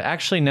kind of...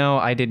 Actually, no,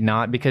 I did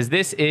not, because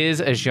this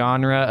is a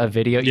genre of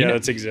video. Yeah,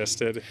 that's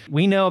existed.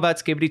 We know about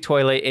Skibidi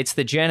Toilet. It's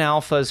the Gen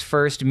Alpha's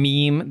first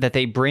meme that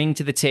they bring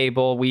to the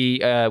table. We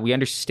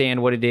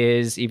understand what it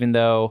is, even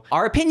though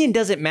our opinion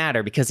doesn't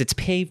matter because it's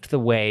paved the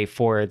way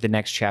for the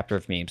next chapter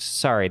of memes.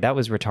 Sorry, that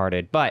was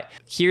retarded. But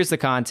here's the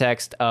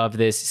context of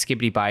this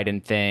Skibidi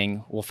Biden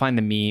thing. We'll find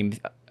the meme.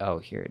 Oh,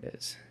 here it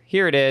is.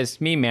 Here it is.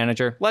 Meme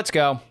manager. Let's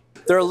go.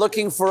 They're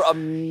looking for a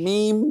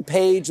meme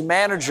page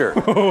manager.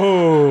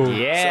 Oh,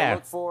 yeah. So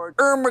look for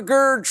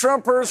Ermagerd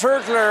Trumpers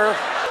Hurtler.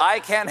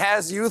 ICANN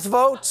has youth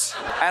votes.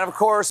 And of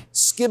course,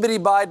 Skibidi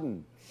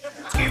Biden.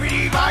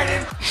 Skibidi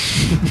Biden.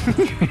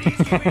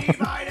 Skibidi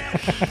Biden.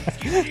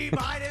 Skibidi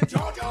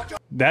Biden.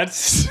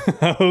 That's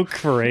so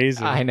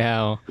crazy. I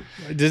know.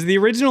 Does the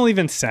original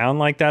even sound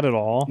like that at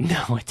all?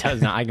 No, it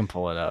does not. I can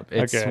pull it up.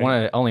 It's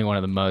Okay. only one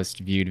of the most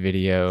viewed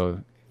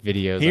videos.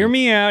 Hear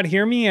me out.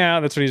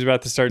 That's what he's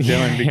about to start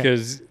doing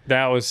because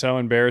that was so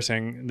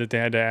embarrassing that they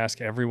had to ask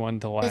everyone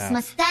to laugh.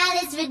 My style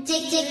is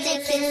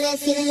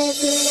ridiculous.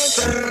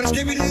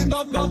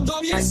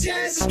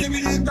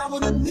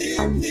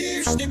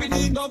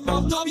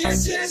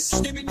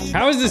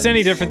 How is this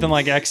any different than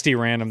like XD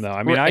Random though?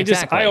 I mean,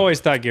 Exactly. I always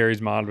thought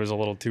Gary's mod was a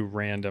little too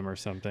random or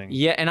something.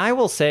 Yeah, and I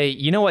will say,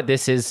 you know what?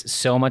 This is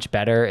so much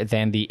better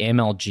than the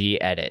MLG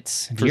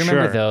edits. Do you For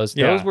remember sure. those?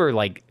 Yeah. Those were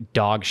like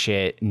dog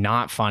shit,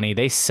 not funny.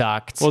 They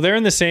sucked. Well, they're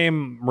in the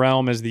same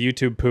realm as the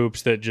YouTube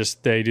poops that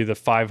just they do the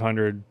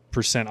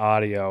 500%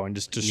 audio and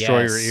just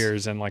destroy your Yes.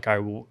 ears and like I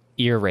will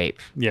ear rape.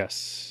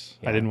 Yes.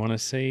 I didn't want to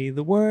say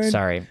the word.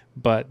 Sorry.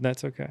 But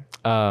that's okay.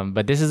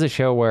 But this is a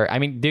show where, I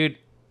mean, dude,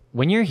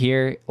 when you're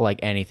here, like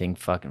anything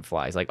fucking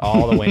flies. Like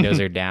all the windows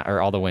are down, or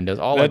all the windows,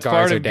 all That's the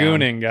guards part are of down.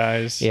 gooning,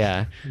 guys.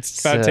 Yeah. It's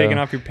about taking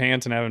off your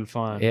pants and having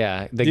fun.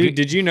 Yeah. Dude,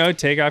 did you know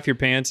take off your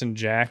pants and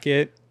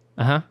jacket?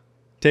 Uh-huh.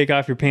 Take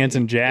off your pants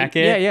and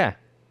jacket? Yeah.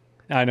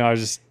 I know,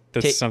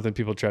 that's something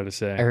people try to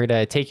say. I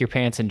heard take your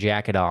pants and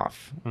jacket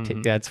off.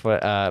 Mhm. That's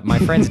what my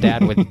friend's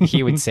dad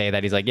would say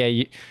that. He's like,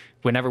 yeah,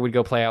 whenever we'd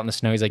go play out in the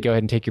snow, he's like, go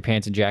ahead and take your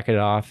pants and jacket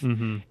off.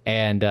 Mhm.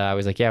 And I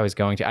was like, yeah, I was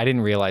going to. I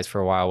didn't realize for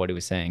a while what he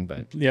was saying,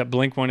 but Yeah,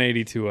 Blink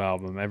 182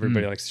 album.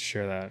 Everybody likes to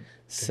share that.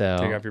 So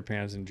Take off your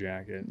pants and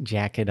jacket.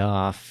 Jacket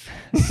off.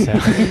 So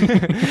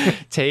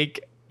take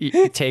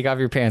off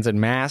your pants and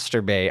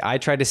masturbate. I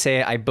tried to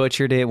say it. I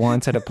butchered it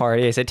once at a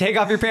party. I said, take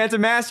off your pants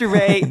and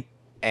masturbate.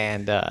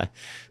 And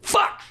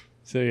fuck.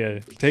 So yeah,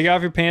 take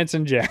off your pants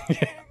and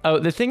jacket. Oh,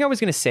 the thing I was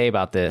going to say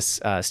about this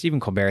Stephen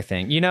Colbert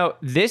thing, you know,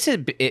 this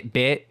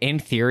bit in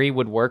theory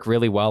would work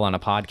really well on a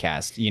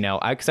podcast, you know,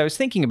 because I was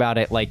thinking about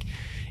it, like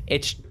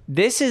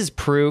this is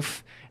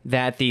proof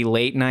that the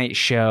late night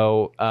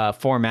show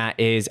format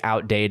is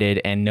outdated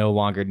and no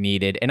longer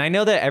needed. And I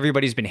know that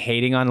everybody's been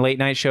hating on late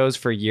night shows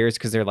for years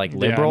because they're like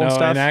liberal and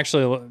stuff. And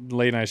actually,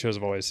 late night shows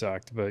have always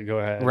sucked. But go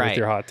ahead with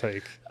your hot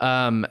take.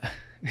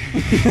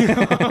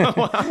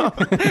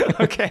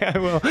 Okay, I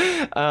will.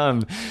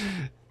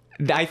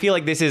 I feel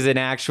like this is an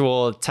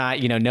actual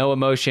time, no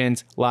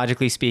emotions.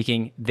 Logically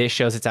speaking, this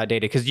shows it's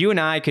outdated. Because you and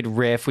I could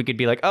riff. We could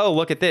be like, oh,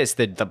 look at this.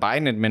 The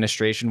Biden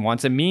administration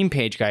wants a meme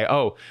page guy.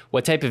 Oh,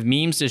 what type of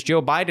memes does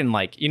Joe Biden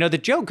like? The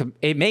joke,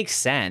 it makes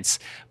sense.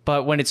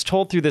 But when it's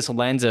told through this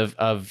lens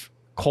of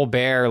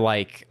Colbert,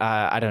 like,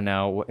 I don't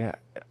know,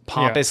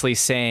 pompously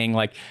saying,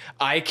 like,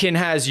 Icon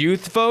has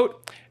youth vote.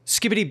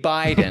 Skibidi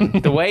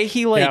Biden. The way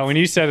he Yeah, when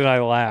you said it, I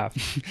laughed.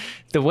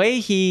 The way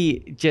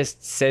he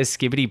just says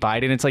Skibidi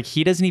Biden, it's like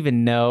he doesn't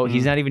even know.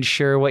 He's not even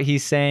sure what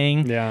he's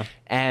saying. Yeah.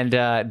 And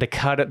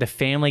the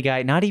Family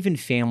Guy, not even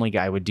Family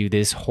Guy would do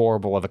this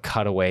horrible of a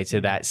cutaway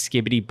to that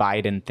Skibidi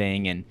Biden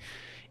thing. And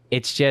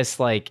it's just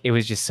like, it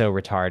was just so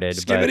retarded.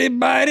 Skibidi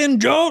Biden,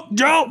 Joe.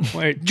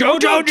 Wait,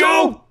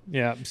 Joe.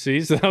 Yeah,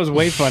 see, so that was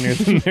way funnier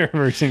than their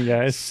version,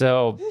 guys.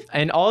 So,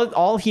 and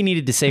all he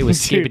needed to say was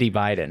Skibidi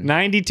Biden.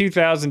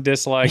 92,000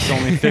 dislikes,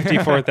 only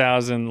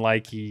 54,000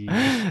 likey.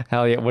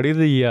 Hell yeah! What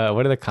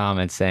are the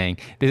comments saying?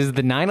 This is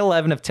the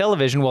 9/11 of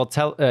television. Well,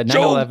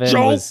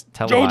 9/11 was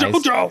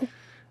televised.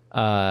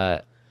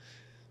 Joe.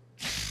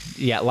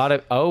 Yeah, a lot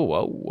of.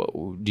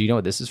 Whoa. Do you know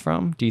what this is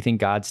from? Do you think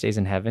God stays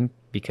in heaven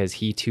because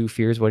he too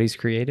fears what he's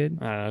created?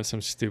 I don't know, some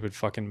stupid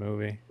fucking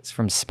movie. It's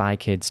from Spy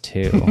Kids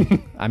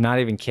 2. I'm not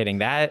even kidding.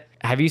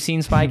 Have you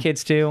seen Spy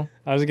Kids 2?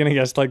 I was gonna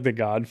guess like The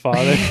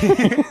Godfather.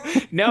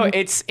 No,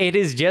 it's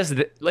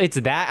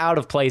that out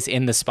of place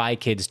in the Spy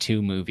Kids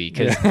 2 movie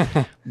because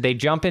they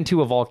jump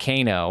into a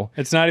volcano.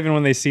 It's not even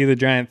when they see the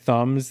giant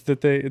thumbs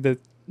that they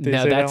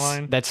no, say that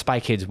line? That's Spy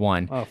Kids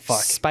 1. Oh,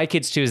 fuck. Spy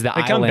Kids 2 is the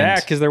They island. come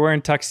back because they're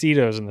wearing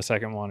tuxedos in the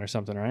second one or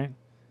something, right?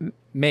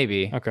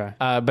 Maybe. Okay.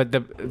 But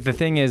the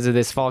thing is,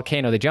 this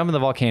volcano, they jump in the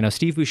volcano.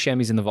 Steve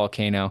Buscemi's in the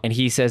volcano, and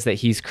he says that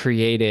he's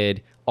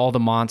created all the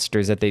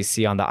monsters that they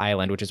see on the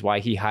island, which is why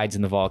he hides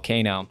in the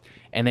volcano.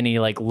 And then he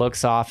like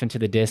looks off into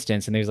the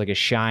distance, and there's like a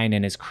shine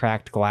in his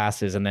cracked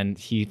glasses, and then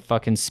he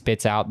fucking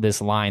spits out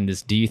this line: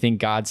 "Do you think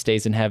God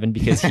stays in heaven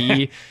because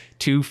he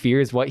too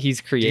fears what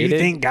he's created?" Do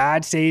you think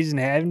God stays in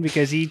heaven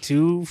because he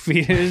too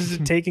fears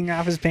taking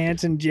off his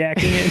pants and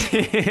jacking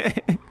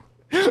it?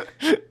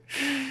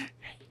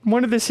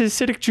 One of the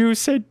Hasidic Jews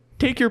said,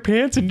 "Take your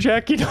pants and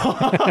jack it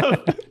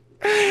off."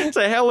 It's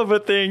a hell of a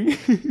thing.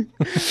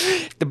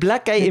 The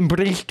black guy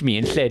embraced me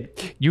and said,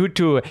 "You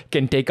too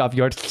can take off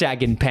your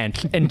sagging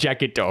pants and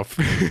jack it off."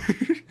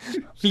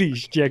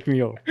 Please jack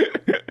me off.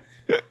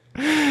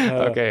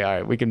 Okay, all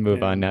right, we can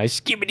move on now.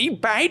 Skibidi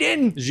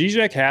Biden.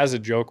 Zizek has a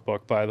joke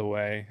book, by the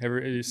way.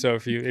 So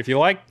if you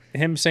like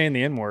him saying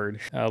the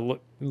N-word,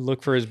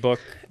 look for his book,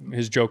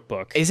 his joke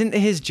book. Isn't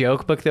his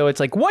joke book though? It's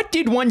like, what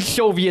did one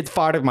Soviet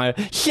farmer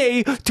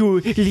say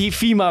to the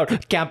female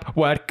camp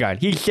worker?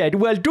 He said,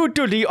 "Well, due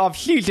to the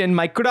off-season,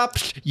 my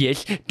crops,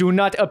 yes, do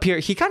not appear."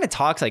 He kind of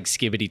talks like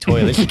Skibidi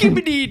Toilet.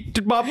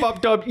 Skibidi bop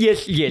bop dop.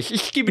 Yes.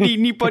 Skibidi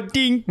nipa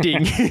ding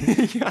ding.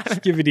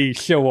 Skibidi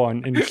so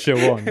on and so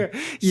on.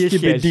 Yes,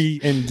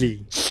 Skibidi and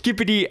Lee.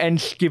 Skibidi and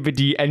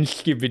Skibidi and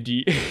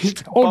Skibidi.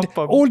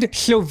 Old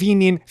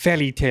Slovenian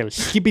fairy tale.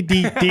 Skibidi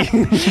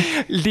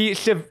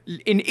ding.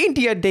 In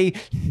India,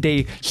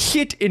 they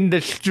shit in the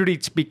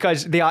streets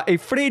because they are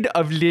afraid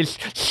of this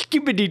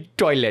Skibidi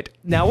toilet.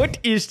 Now, what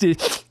is the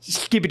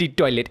Skibidi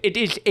toilet? It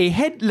is a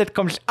head that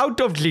comes out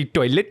of the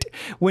toilet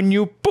when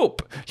you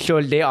poop.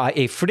 So they are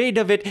afraid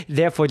of it.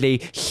 Therefore, they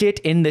shit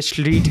in the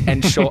street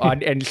and so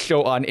on and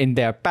so on in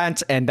their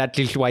pants, and that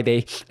is why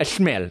they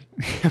smell.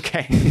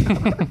 Okay.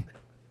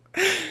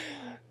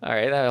 All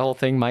right, that whole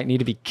thing might need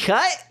to be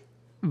cut,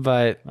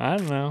 but I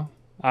don't know.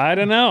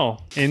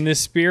 In the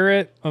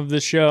spirit of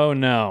the show,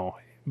 no.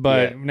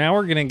 But now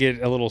we're gonna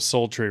get a little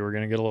sultry. We're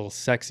gonna get a little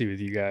sexy with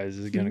you guys.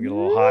 It's gonna get a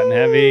little hot and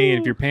heavy.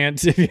 And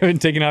if you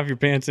haven't taken off your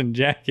pants and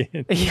jacket,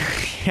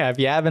 yeah, if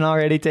you haven't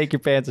already, take your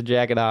pants and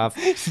jacket off.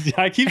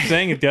 I keep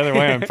saying it the other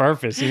way on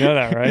purpose. You know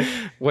that, right?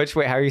 Which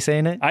way? How are you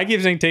saying it? I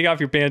keep saying take off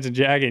your pants and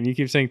jacket, and you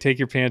keep saying take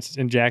your pants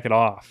and jacket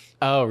off.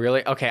 Oh,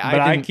 really? Okay.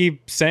 But I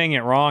keep saying it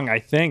wrong. I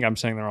think I'm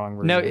saying the wrong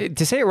version. No,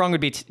 to say it wrong would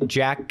be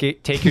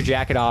take your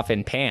jacket off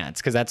in pants,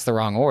 because that's the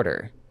wrong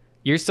order.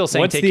 You're still saying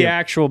what's the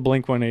actual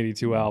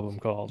Blink-182 album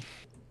called?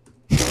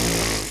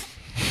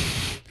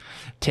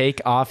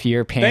 Take off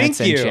your pants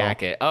and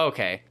jacket. Oh,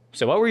 okay.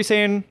 So what were you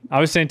saying?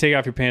 I was saying take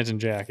off your pants and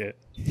jacket.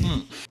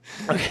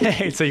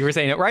 Okay, so you were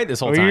saying it right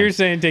this whole time. You were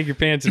saying take your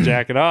pants and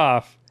jacket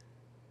off.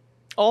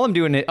 All I'm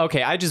doing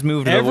okay, I just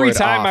moved every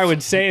time off. I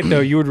would say it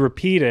though, you would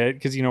repeat it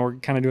because we're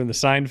kind of doing the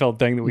Seinfeld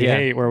thing that we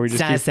hate, where we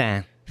just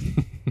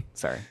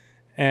Sorry.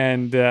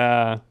 And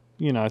I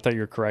thought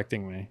you were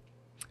correcting me.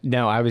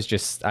 No, I was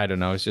just, I don't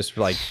know. I was just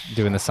like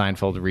doing the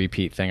Seinfeld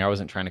repeat thing. I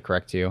wasn't trying to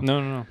correct you.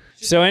 No.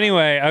 So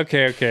anyway,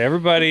 okay.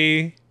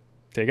 Everybody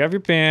take off your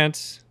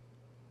pants,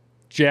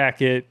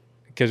 jacket,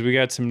 because we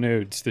got some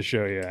nudes to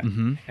show you.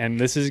 Mm-hmm. And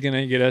this is going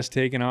to get us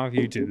taken off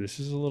YouTube. This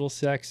is a little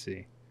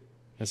sexy.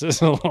 This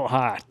is a little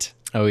hot.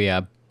 Oh,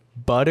 yeah.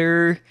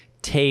 Butter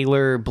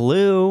Taylor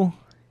Blue.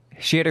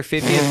 She had her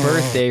 50th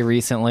birthday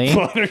recently.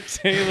 Butter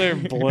Taylor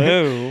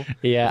Blue.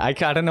 Yeah, I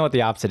don't know what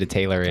the opposite of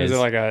Taylor is. Is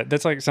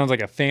it like sounds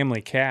like a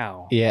family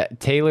cow. Yeah,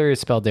 Taylor is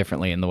spelled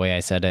differently in the way I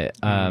said it.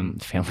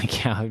 Family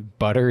cow,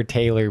 Butter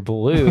Taylor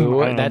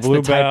Blue. That's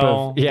the type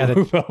of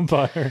Bluebell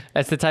butter.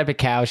 That's the type of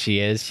cow she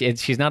is.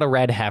 She's not a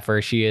red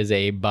heifer. She is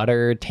a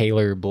Butter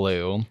Taylor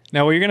Blue.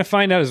 Now, what you're gonna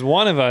find out is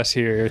one of us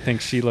here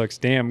thinks she looks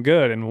damn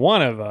good, and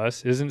one of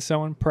us isn't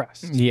so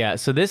impressed. Yeah,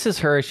 so this is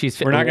her.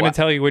 We're not gonna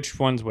tell you which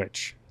one's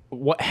which.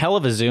 What hell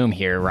of a zoom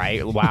here,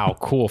 right? Wow,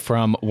 cool.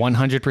 From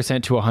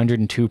 100% to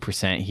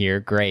 102% here.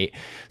 Great.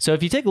 So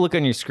if you take a look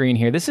on your screen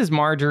here, this is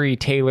Marjorie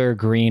Taylor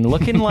Greene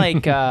looking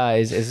like,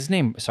 is his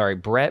name, sorry,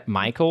 Bret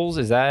Michaels?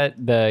 Is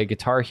that the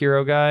Guitar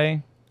Hero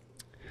guy?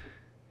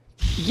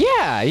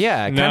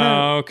 Yeah.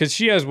 No, because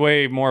she has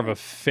way more of a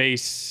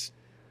face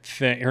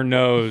thing, her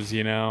nose,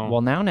 you know.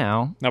 Well, now.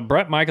 Now,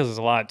 Bret Michaels is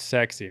a lot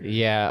sexier.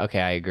 Yeah, okay,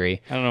 I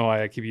agree. I don't know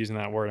why I keep using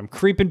that word. I'm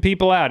creeping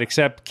people out,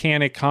 except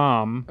can it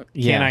come?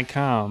 Can I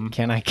come?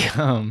 Can I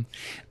come?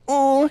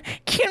 Oh,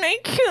 can I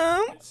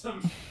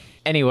come?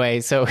 Anyway,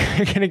 so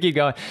we're going to keep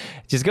going.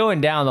 Just going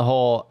down the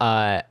whole,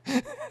 I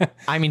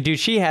mean, dude,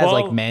 she has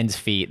like men's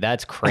feet.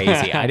 That's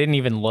crazy. I didn't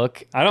even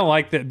look. I don't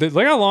like that.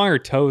 Look how long her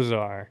toes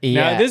are.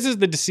 Yeah. Now, this is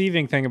the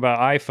deceiving thing about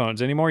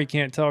iPhones. Anymore, you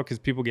can't tell because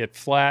people get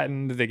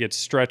flattened. They get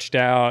stretched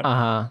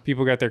out.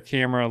 People got their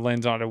camera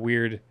lens on a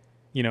weird,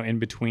 in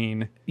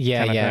between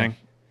kind of thing.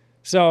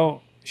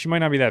 So she might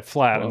not be that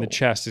flat on the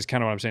chest is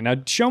kind of what I'm saying. Now,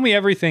 show me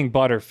everything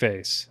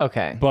Butterface.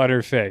 Okay.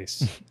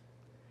 Butterface.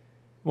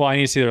 Well, I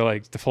need to see their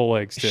legs, the full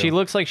legs, too. She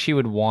looks like she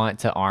would want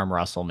to arm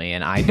wrestle me,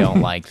 and I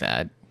don't like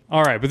that.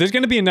 All right, but there's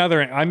going to be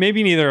another.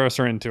 Maybe neither of us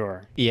are into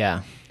her.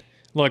 Yeah.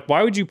 Look,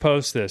 why would you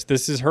post this?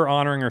 This is her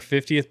honoring her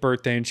 50th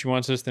birthday, and she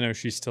wants us to know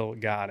she still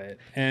got it.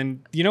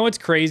 And you know what's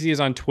crazy is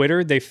on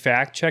Twitter, they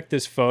fact-checked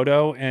this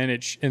photo, and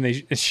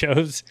it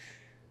shows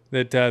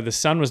that the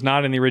sun was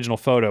not in the original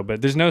photo,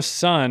 but there's no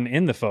sun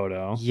in the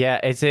photo. Yeah,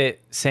 is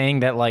it saying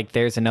that, like,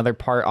 there's another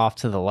part off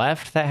to the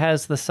left that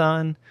has the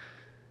sun?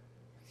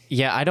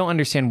 Yeah, I don't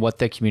understand what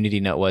the community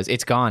note was.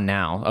 It's gone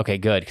now. Okay,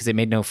 good, because it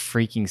made no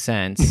freaking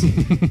sense.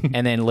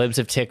 And then Libs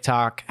of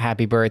TikTok,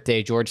 happy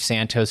birthday, George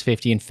Santos,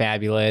 50 and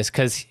fabulous,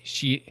 because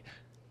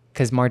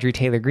Marjorie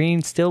Taylor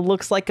Greene still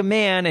looks like a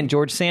man, and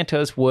George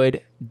Santos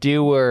would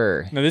do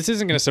her. Now, this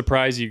isn't going to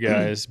surprise you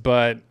guys,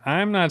 but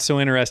I'm not so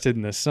interested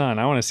in the sun.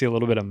 I want to see a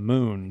little bit of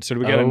moon. So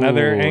do we got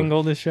another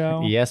angle to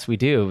show? Yes, we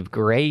do.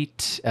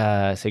 Great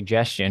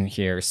suggestion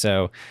here.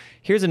 So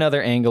here's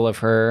another angle of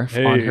her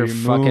on her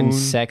fucking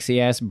sexy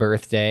ass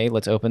birthday.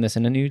 Let's open this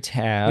in a new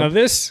tab.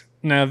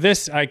 Now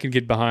this I could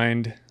get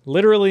behind,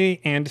 literally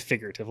and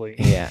figuratively.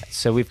 Yeah.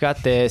 So we've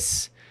got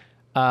this.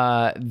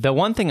 The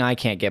one thing I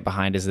can't get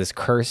behind is this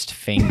cursed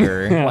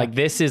finger. Like,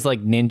 this is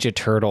like Ninja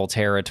Turtle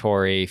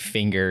territory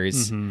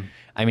fingers.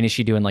 I mean, is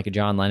she doing like a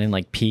John Lennon,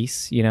 like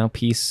peace?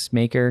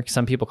 Peacemaker.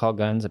 Some people call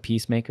guns a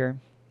peacemaker.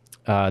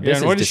 This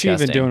is what is disgusting.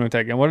 she even doing with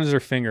that gun? What is her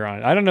finger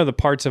on? I don't know the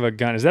parts of a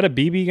gun. Is that a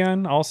BB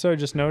gun? Also,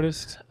 just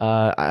noticed.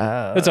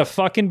 It's a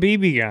fucking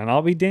BB gun.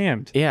 I'll be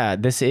damned. Yeah,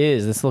 this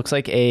looks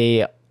like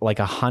a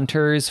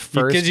hunter's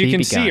first. Because you BB can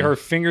gun. see her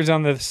fingers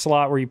on the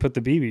slot where you put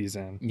the BBs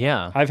in.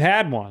 Yeah, I've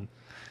had one.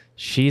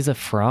 She's a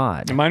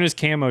fraud. And mine was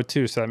camo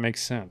too, so that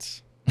makes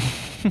sense.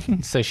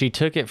 So she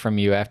took it from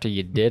you after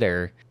you did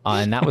her,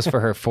 and that was for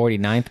her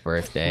 49th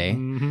birthday.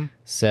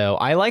 So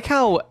I like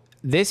how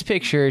this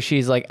picture,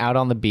 she's like out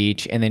on the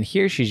beach, and then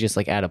here she's just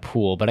like at a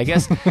pool. But I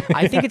guess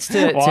I think it's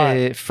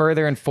to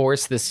further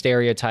enforce the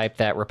stereotype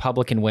that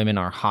Republican women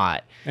are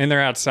hot. And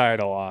they're outside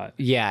a lot.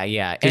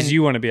 Yeah. Because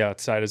you want to be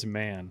outside as a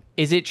man.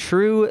 Is it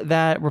true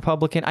that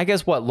Republican, I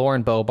guess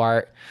Lauren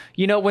Boebert,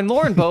 when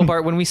Lauren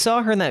Boebert, when we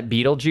saw her in that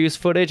Beetlejuice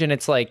footage, and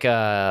it's like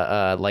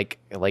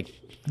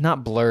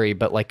not blurry,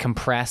 but like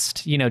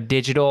compressed,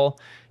 digital.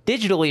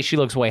 Digitally, she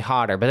looks way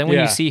hotter, but then when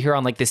you see her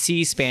on like the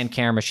C-SPAN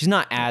camera, she's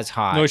not as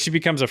hot. No, she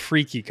becomes a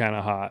freaky kind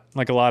of hot,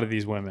 like a lot of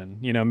these women.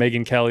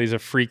 Megyn Kelly's a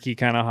freaky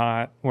kind of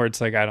hot, where it's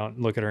like I don't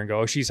look at her and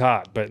go, "Oh, she's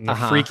hot," but in the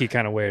freaky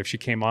kind of way, if she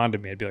came on to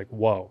me, I'd be like,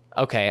 "Whoa."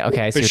 Okay.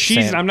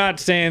 But I'm not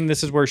saying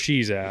this is where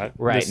she's at.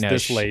 Right?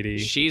 This lady,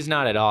 she's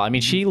not at all. I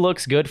mean, she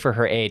looks good for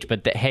her age,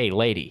 but hey,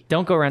 lady,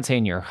 don't go around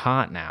saying you're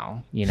hot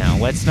now.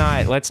 Let's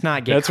not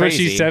get. That's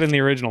crazy. what she said in the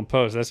original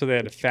post. That's what they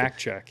had to fact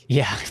check.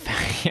 Yeah,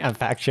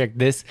 fact check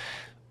this.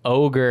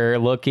 Ogre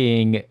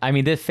looking. I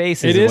mean, the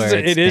face is it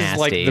is nasty.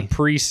 like the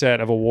preset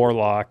of a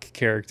warlock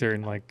character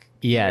in like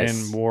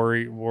in war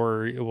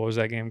what was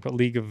that game called?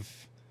 League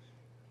of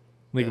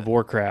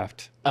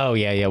Warcraft. Oh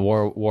yeah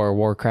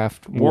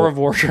Warcraft. War of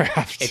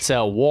Warcraft. It's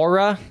a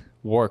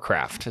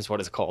Warcraft is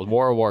what it's called.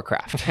 War of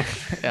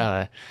Warcraft.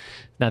 Not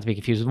to be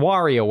confused with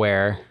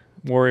WarioWare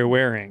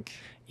Inc.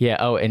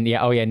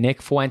 Yeah.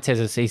 Nick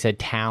Fuentes, he said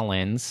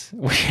talons.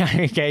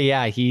 Okay,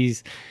 yeah,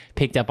 he's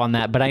picked up on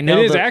that. But I know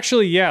it is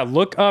actually,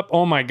 look up,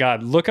 oh my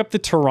God, look up the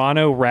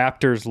Toronto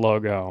Raptors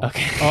logo.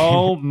 Okay.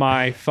 Oh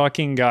my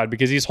fucking God,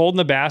 because he's holding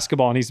the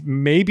basketball and he's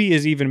maybe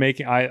is even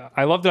making,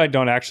 I love that I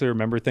don't actually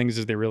remember things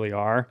as they really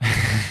are.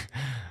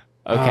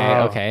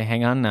 Okay,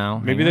 hang on now.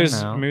 Maybe there's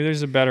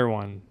a better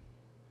one.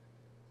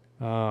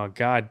 Oh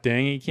god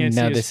dang it, you can't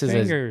see No, his this is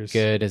fingers. as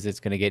good as it's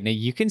gonna get. Now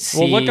you can see.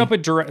 Well,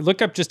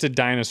 look up just a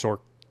dinosaur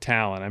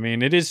talon. I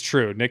mean, it is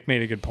true. Nick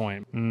made a good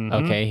point.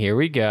 Okay, here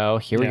we go.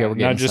 Here we go. We're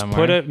getting now just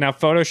somewhere. now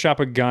Photoshop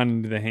a gun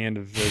into the hand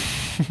of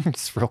the.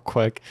 Just real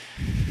quick.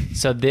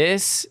 So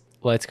this,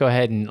 let's go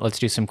ahead and let's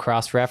do some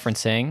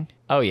cross-referencing.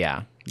 Oh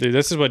yeah. Dude,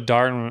 this is what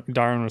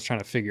Darwin was trying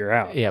to figure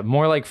out. Yeah,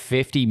 more like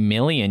 50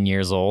 million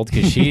years old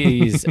because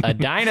she's a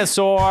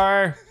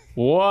dinosaur.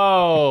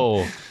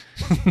 Whoa.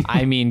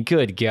 I mean,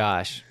 good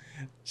gosh.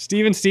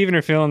 Steve and Steven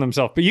are feeling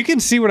themselves. But you can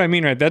see what I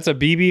mean, right? That's a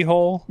BB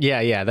hole.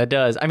 Yeah, that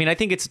does. I mean, I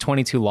think it's a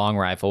 22 long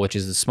rifle, which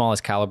is the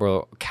smallest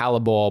caliber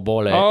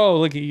bullet. Oh,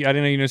 look, I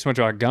didn't know you know so much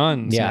about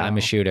guns. Yeah, now. I'm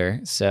a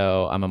shooter,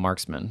 so I'm a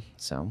marksman.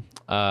 So,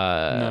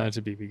 no, it's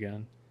a BB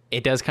gun.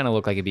 It does kind of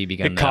look like a BB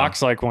gun. It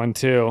cocks like one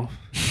too.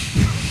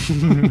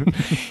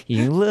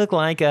 You look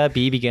like a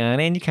BB gun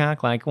and you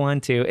cock like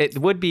one too. It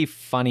would be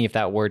funny if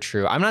that were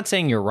true. I'm not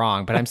saying you're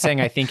wrong, but I'm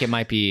saying I think it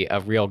might be a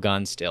real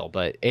gun still.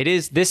 But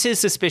this is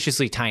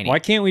suspiciously tiny. Why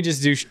can't we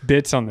just do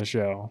bits on the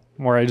show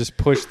where I just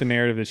push the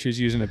narrative that she's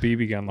using a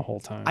BB gun the whole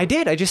time? I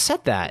did. I just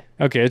said that.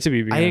 Okay, it's a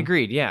BB gun. I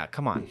agreed. Yeah,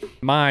 come on.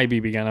 My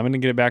BB gun. I'm going to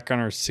get it back on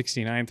her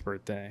 69th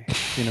birthday.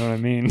 You know what I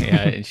mean?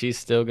 Yeah, and she's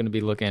still going to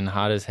be looking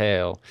hot as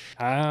hell.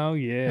 Oh,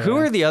 yeah. Who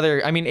are the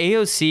other? I mean,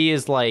 AOC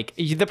is like,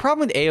 the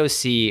problem with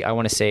AOC, I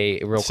want to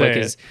say real quick,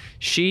 is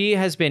she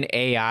has been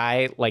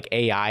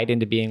AI'd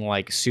into being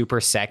like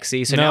super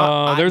sexy. So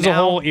no, there's a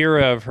whole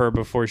era of her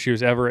before she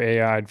was ever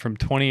AI'd from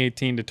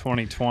 2018 to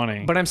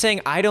 2020. But I'm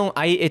saying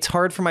it's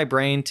hard for my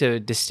brain to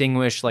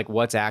distinguish like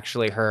what's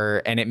actually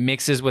her, and it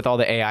mixes with all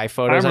the AI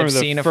photos I've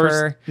seen of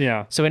her.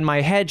 Yeah. So in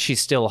my head, she's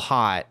still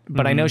hot,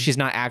 but I know she's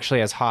not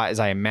actually as hot as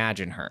I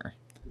imagine her.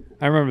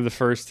 I remember the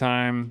first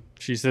time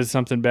she said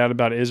something bad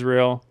about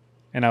Israel,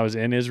 and I was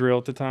in Israel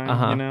at the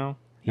time, you know?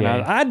 And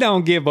Yeah. I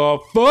don't give a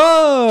fuck,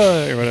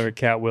 or whatever,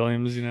 Cat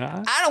Williams, you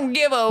know? I don't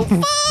give a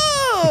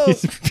fuck.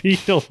 It's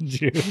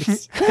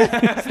Beetlejuice.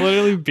 It's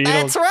literally Beetlejuice.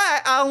 That's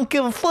right. I don't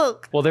give a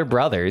fuck. Well, they're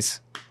brothers.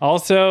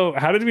 Also,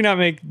 how did we not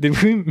make?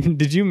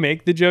 Did you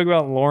make the joke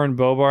about Lauren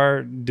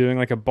Boebert doing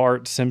like a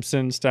Bart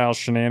Simpson style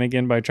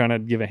shenanigan by trying to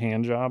give a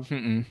hand job?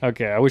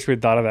 Okay, I wish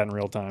we'd thought of that in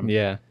real time.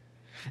 Yeah.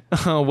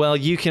 Oh well,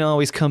 you can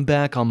always come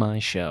back on my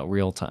show,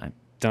 real time.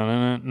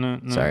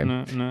 Sorry.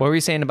 What were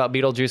you saying about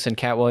Beetlejuice and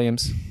Cat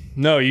Williams?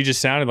 No, you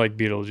just sounded like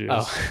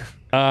Beetlejuice.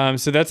 Oh.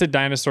 So that's a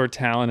dinosaur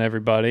talent,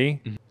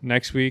 everybody.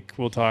 Next week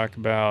we'll talk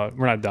about.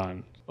 We're not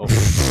done. All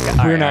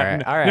We're right,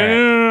 not. all right.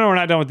 No, we're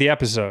not done with the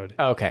episode.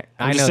 Okay,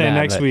 I'm just saying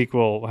next week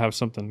we'll have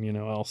something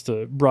else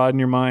to broaden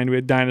your mind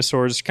with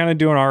dinosaurs. Kind of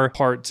doing our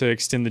part to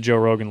extend the Joe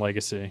Rogan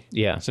legacy.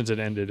 Yeah, since it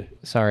ended.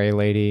 Sorry,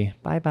 lady.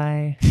 Bye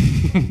bye.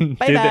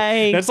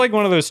 Bye. That's like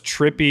one of those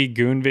trippy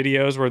Goon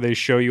videos where they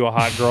show you a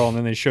hot girl and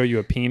then they show you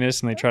a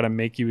penis and they try to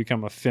make you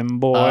become a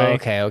femboy. Oh,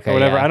 okay, or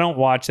whatever. yeah. I don't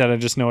watch that. I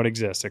just know it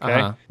exists.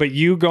 Okay. But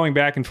you going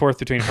back and forth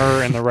between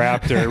her and the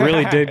raptor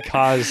really did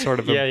cause sort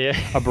of a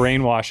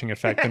brainwashing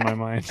effect in my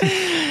mind.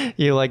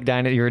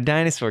 You're a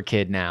dinosaur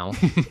kid now.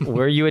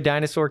 Were you a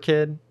dinosaur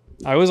kid?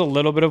 I was a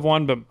little bit of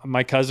one, but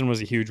my cousin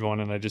was a huge one,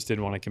 and I just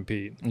didn't want to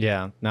compete.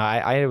 Yeah, no,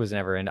 I was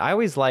never in. I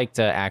always liked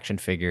action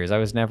figures. I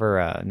was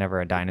never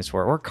a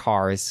dinosaur or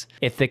cars.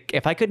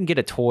 If I couldn't get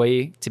a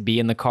toy to be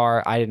in the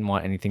car, I didn't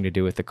want anything to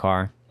do with the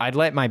car. I'd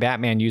let my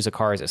Batman use a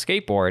car as a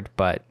skateboard,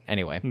 but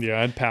anyway. Yeah,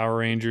 I had Power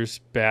Rangers,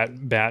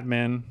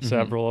 Batman,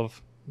 several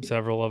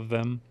of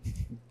them.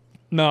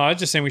 No, I was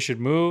just saying we should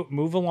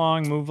move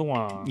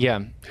along. Yeah,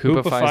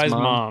 Hoopify's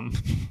mom.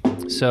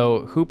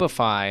 So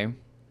Hoopify,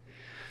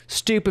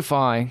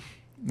 Stupefy,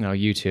 no,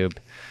 YouTube.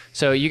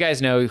 So you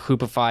guys know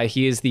Hoopify.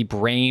 He is the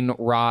brain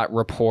rot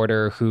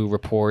reporter who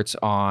reports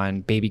on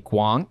baby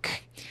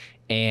Gronk.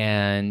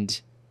 And,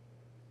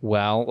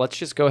 well, let's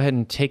just go ahead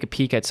and take a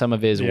peek at some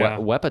of his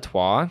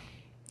repertoire.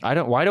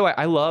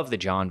 I love the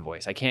John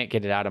voice. I can't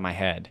get it out of my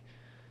head.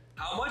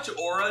 How much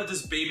aura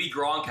does Baby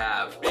Gronk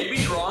have? Baby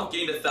Gronk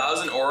gained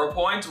 1,000 aura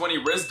points when he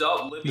rizzed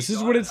up. This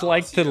is what it's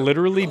like to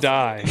literally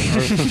die.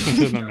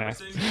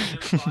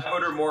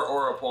 500 more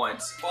aura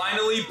points.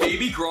 Finally,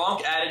 Baby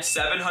Gronk added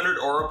 700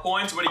 aura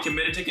points when he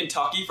committed to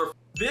Kentucky for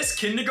this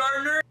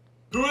kindergartner.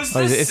 Who is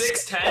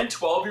this 6'10",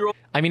 12-year-old?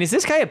 I mean, is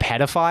this guy a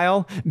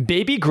pedophile?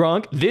 Baby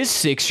Gronk,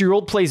 this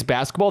 6-year-old plays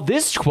basketball.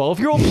 This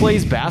 12-year-old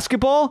plays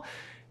basketball.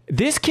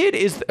 This kid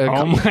is...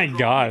 oh my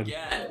God.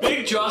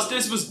 Big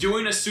Justice was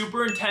doing a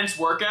super intense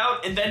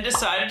workout and then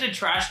decided to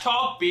trash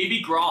talk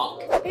Baby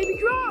Gronk. Baby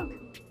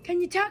Gronk,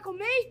 can you tackle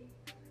me?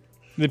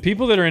 The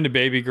people that are into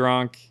Baby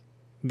Gronk,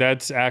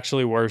 that's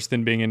actually worse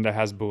than being into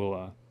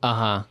Hasbulla.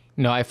 Uh-huh.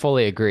 No, I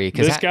fully agree.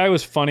 This guy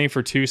was funny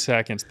for 2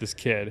 seconds, this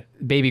kid.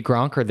 Baby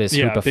Gronk or this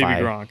Hoopify? Baby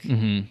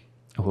Gronk.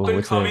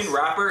 Up-and-coming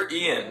rapper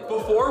Ian.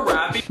 Before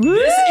rapping,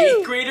 this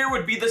 8th grader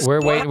would be the...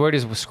 Where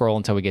does we scroll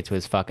until we get to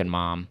his fucking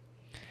mom?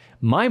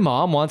 My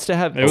mom wants to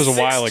have... It was a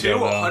while ago,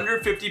 though.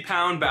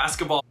 150-pound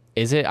basketball.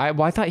 Is it? I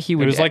thought he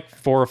would... It was like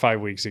 4 or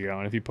 5 weeks ago,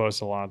 and if he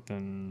posts a lot,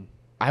 then...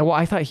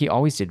 I thought he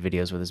always did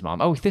videos with his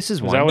mom. Oh, this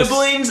is one. Was that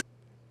Siblings. was...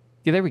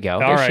 Yeah, there we go.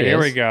 All right, here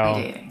we go.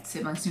 Dating.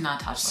 Siblings do not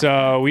touch.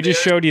 So we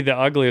just showed you the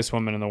ugliest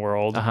woman in the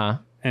world. Uh-huh.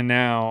 And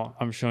now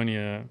I'm showing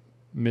you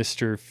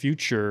Mr.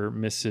 Future,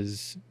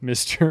 Mrs.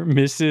 Future.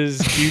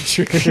 Mrs.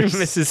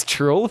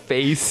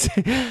 Trollface.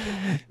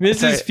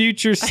 Mrs.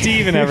 Future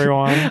Steven,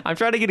 everyone. I'm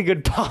trying to get a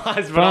good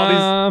pause, but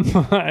all these...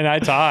 And I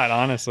taught,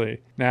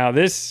 honestly. Now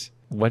this...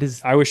 What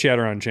is... I wish she had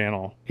her own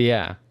channel.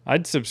 Yeah.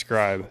 I'd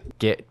subscribe.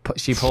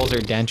 She pulls her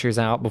dentures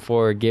out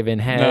before giving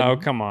head. No,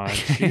 come on.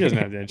 She doesn't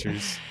have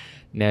dentures.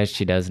 No,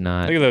 she does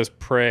not. Look at those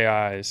prey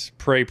eyes,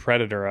 prey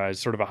predator eyes,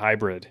 sort of a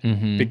hybrid.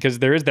 Mhm. Because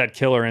there is that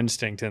killer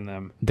instinct in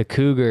them. The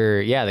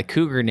cougar, the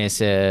cougarness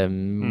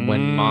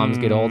when moms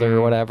get older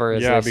or whatever.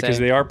 As Yeah, they because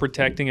say. they are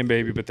protecting a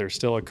baby, but they're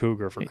still a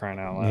cougar for crying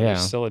out loud. Yeah. They're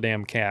still a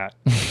damn cat.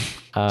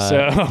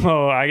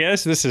 So I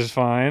guess this is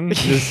fine.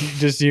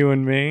 Just you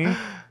and me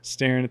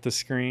staring at the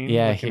screen,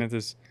 looking at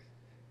this.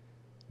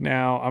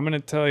 Now, I'm going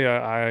to tell you,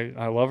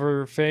 I love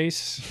her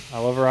face. I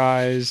love her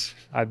eyes.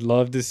 I'd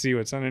love to see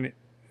what's underneath.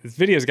 This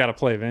video's got to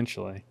play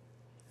eventually.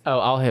 Oh,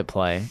 I'll hit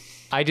play.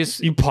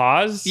 You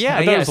pause? Yeah,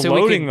 I thought it was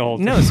loading the whole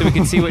time. No, so we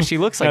can see what she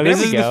looks like. Now, There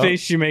this we is go. the face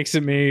she makes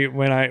at me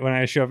when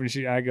I show up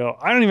and I go,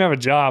 I don't even have a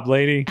job,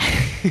 lady.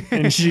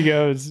 And she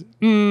goes,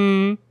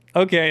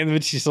 okay. And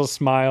then she still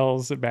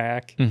smiles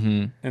back.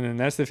 Mm-hmm. And then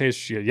that's the face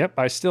she goes, yep,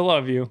 I still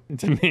love you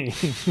to me.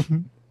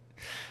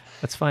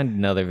 Let's find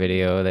another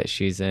video that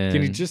she's in.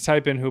 Can you just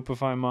type in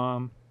Hoopify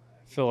mom?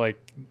 I feel like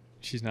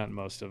she's not in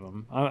most of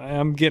them.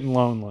 I'm getting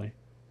lonely.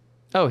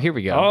 Oh, here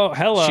we go. Oh,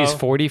 hello. She's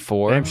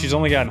 44. Damn, she's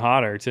only gotten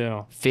hotter,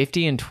 too.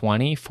 50 and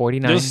 20,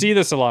 49. You'll see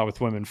this a lot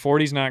with women.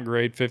 40's not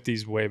great.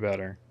 50's way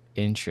better.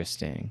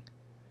 Interesting.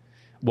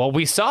 Well,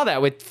 we saw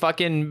that with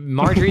fucking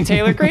Marjorie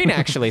Taylor Greene,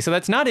 actually. So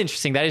that's not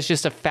interesting. That is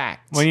just a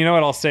fact. Well, you know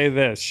what? I'll say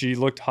this. She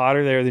looked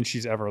hotter there than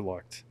she's ever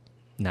looked.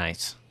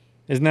 Nice.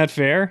 Isn't that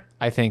fair?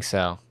 I think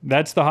so.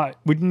 That's the hot.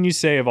 Wouldn't you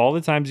say of all the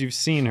times you've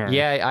seen her?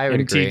 Yeah, I would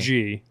agree.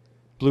 MTG.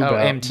 Bluebell.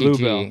 MTG.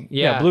 Bluebell.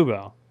 Yeah.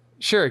 Bluebell.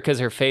 Sure, because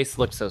her face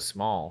looked so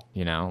small,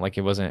 like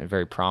it wasn't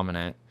very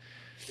prominent.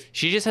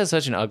 She just has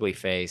such an ugly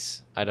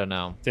face. I don't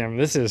know. Damn,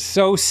 this is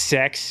so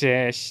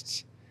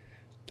sexist.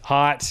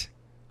 Hot.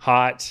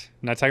 I'm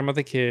not talking about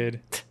the kid.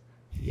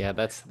 Yeah,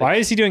 Why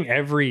is he doing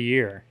every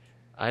year?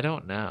 I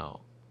don't know.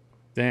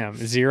 Damn,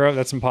 0?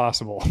 That's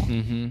impossible.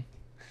 Mm-hmm.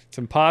 It's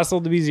impossible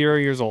to be 0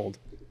 years old.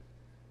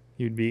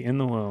 You'd be in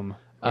the womb.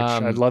 Which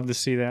I'd love to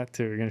see that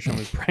too. You're gonna show me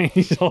his brain.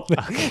 He's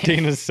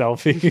taking a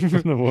selfie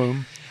from the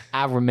womb.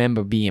 I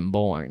remember being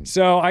born.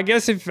 So I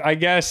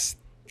guess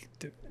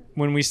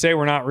when we say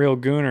we're not real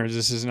gooners,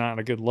 this is not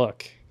a good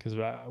look. Because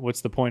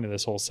what's the point of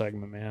this whole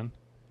segment, man?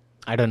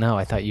 I don't know.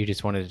 I thought you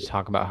just wanted to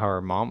talk about how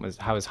his mom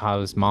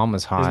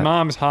was hot. His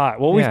mom's hot.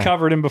 Well, we've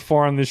covered him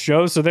before on this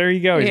show, so there you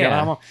go. He's got a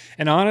hot mom.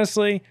 And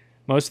honestly,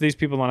 most of these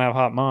people don't have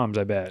hot moms,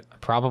 I bet.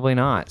 Probably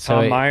not.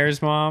 Tom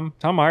Myers'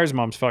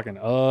 mom's fucking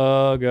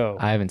go.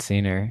 I haven't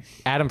seen her.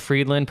 Adam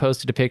Friedland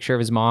posted a picture of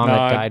his mom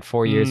that died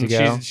 4 years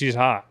ago. She's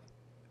hot.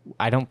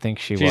 I don't think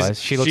she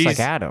was. She looks like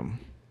Adam.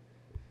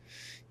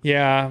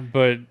 Yeah,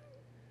 but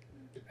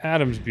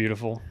Adam's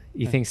beautiful.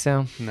 You think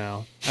so?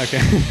 No. Okay.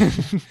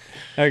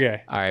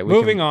 Okay. All right.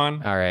 Moving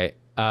on. All right.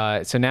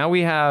 So now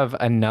we have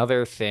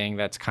another thing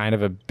that's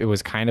it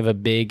was kind of a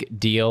big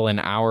deal in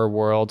our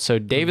world. So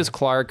Davis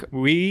Clarke.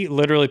 We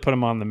literally put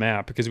him on the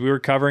map because we were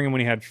covering him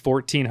when he had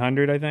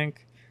 1,400, I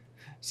think,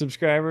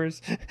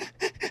 subscribers.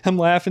 I'm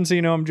laughing so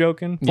you know I'm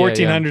joking.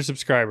 1,400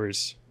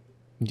 subscribers.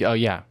 Oh,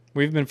 yeah.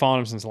 We've been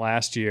following him since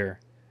last year.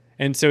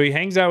 And so he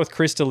hangs out with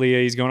Chris D'Elia.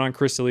 He's going on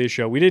Chris D'Elia's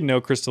show. We didn't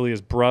know Chris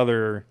D'Elia's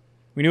brother.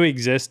 We knew he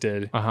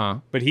existed.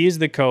 But he is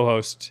the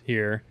co-host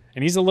here.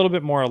 And he's a little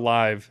bit more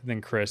alive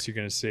than Chris, you're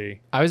going to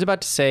see. I was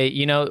about to say,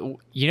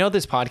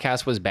 this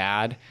podcast was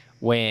bad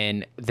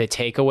when the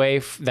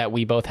takeaway that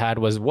we both had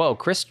was, whoa,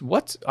 Chris,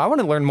 I want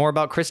to learn more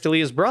about Chris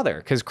D'Elia's brother.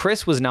 Because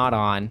Chris was not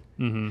on.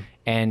 Mm-hmm.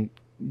 And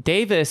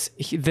Davis,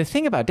 the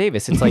thing about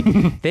Davis, it's like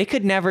they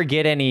could never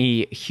get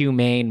any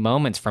humane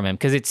moments from him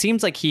because it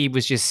seems like he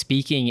was just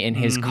speaking in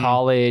his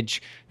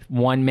college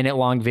 1 minute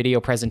long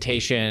video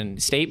presentation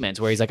statements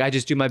where he's like, I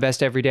just do my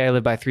best every day. I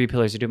live by 3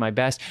 pillars. I do my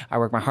best. I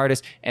work my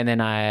hardest. And then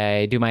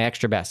I do my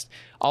extra best.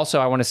 Also,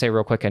 I want to say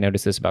real quick, I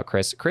noticed this about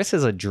Chris. Chris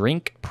has a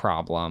drink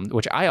problem,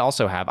 which I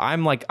also have.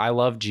 I'm like, I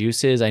love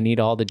juices. I need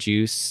all the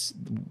juice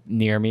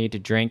near me to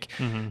drink.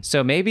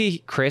 So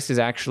maybe Chris is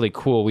actually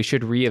cool. We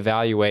should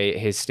reevaluate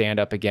his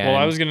stand-up again. Well,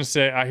 I was going to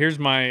say, I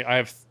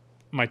have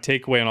my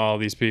takeaway on all of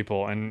these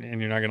people, and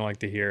you're not going to like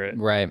to hear it.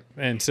 Right.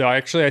 And so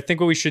I think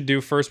what we should do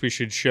first, we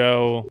should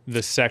show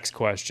the sex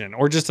question,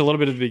 or just a little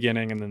bit of the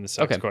beginning and then the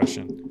sex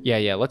question.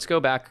 Yeah. Let's go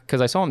back, because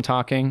I saw him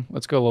talking.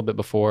 Let's go a little bit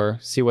before,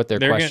 see what their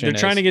question is. They're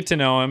trying to get to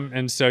know him,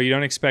 and so you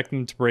don't expect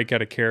him to break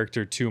out of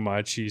character too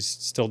much. He's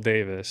still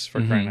Davis, for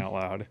crying out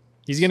loud.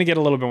 He's going to get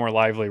a little bit more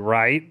lively,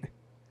 right?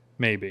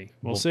 Maybe.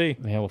 We'll see.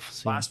 Yeah, we'll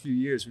see. Last few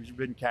years, we've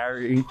been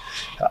carrying...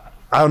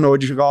 I don't know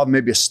what you should call it,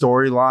 maybe a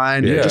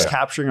storyline, just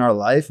capturing our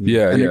life. And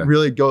it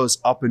really goes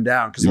up and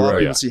down because a lot of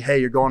people see, hey,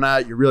 you're going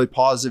out, you're really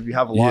positive, you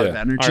have a lot of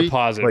energy.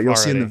 Positive but you'll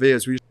see in the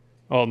videos.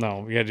 Oh,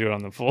 no, we got to do it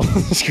on the full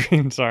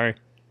screen. Sorry.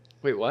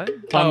 Wait, what?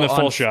 On the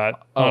full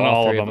shot. On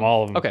all of them.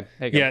 All of them. Okay.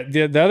 There you go.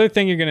 Yeah. The other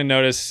thing you're going to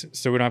notice,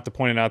 so we don't have to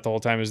point it out the whole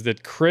time, is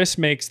that Chris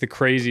makes the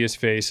craziest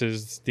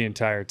faces the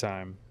entire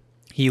time.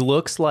 He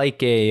looks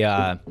like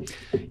a,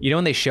 you know,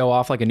 when they show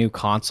off like a new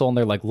console and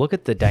they're like, look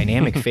at the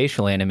dynamic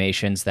facial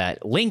animations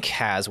that Lynch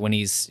has when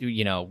he's,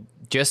 you know,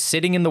 just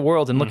sitting in the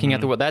world and looking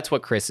at the world. That's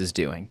what Chris is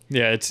doing.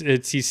 Yeah,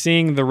 he's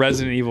seeing the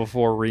Resident Evil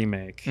 4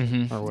 remake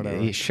or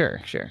whatever. Yeah, sure.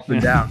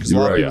 Been down because a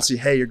lot of people see,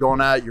 hey, you're going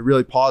out, you're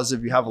really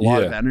positive, you have a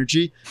lot of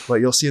energy, but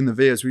you'll see in the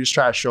videos we just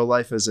try to show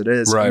life as it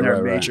is, and there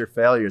are major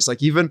failures.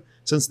 Like even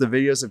since the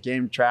videos have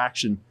gained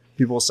traction,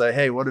 people say,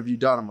 hey, what have you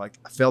done? I'm like,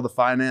 I failed the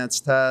finance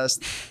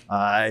test.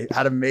 I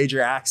had a major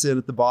accident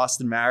at the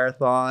Boston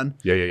Marathon.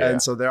 And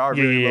so there are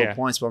really low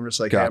points, but I'm just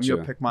like, hey, I'm going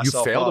to pick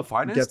myself up. You failed a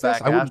finance get back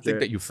test? I wouldn't after think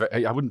that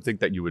you I wouldn't think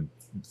that you would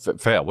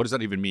fail. What does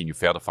that even mean? You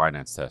failed a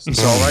finance test?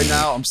 So right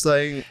now I'm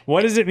saying,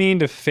 what does it mean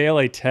to fail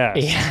a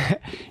test?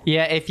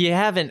 Yeah, if you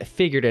haven't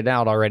figured it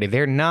out already,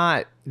 they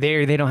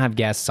don't have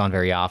guests on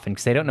very often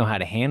because they don't know how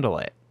to handle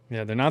it.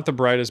 Yeah, they're not the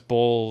brightest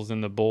bowls in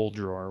the bowl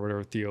drawer,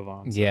 whatever Theo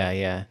Von said.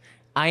 Yeah.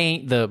 I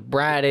ain't the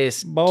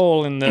brightest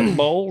bowl in the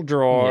bowl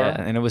drawer. Yeah,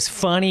 and it was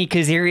funny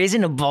because there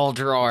isn't a bowl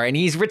drawer, and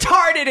he's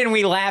retarded, and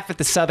we laugh at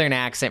the Southern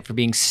accent for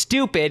being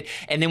stupid.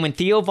 And then when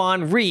Theo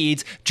Von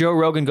reads, Joe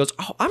Rogan goes,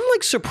 "Oh, I'm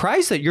like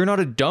surprised that you're not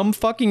a dumb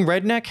fucking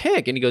redneck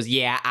hick." And he goes,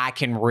 "Yeah, I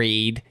can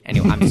read."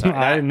 Anyway, I'm sorry.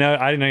 I didn't know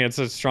you had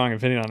such a strong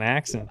opinion on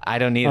accent. I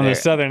don't either. On the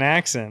Southern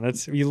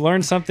accent. You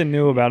learn something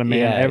new about a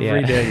man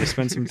every day. You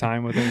spend some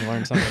time with him, you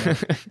learn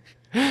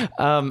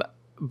something.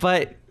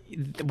 But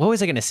what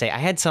was I going to say? I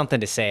had something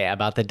to say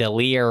about the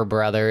Delia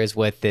brothers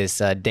with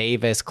this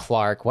Davis,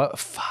 Clarke. What?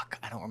 Fuck,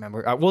 I don't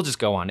remember. We'll just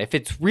go on. If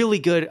it's really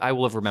good, I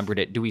will have remembered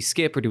it. Do we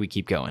skip or do we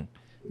keep going?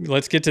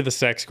 Let's get to the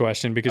sex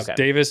question because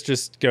Davis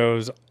just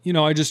goes, you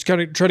know, I just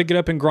gotta try to get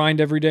up and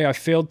grind every day. I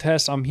failed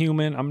tests. I'm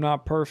human. I'm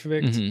not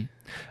perfect.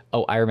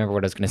 Oh, I remember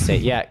what I was going to say.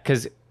 Yeah,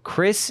 because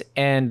Chris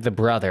and the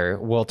brother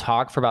will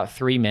talk for about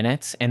 3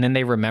 minutes, and then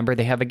they remember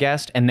they have a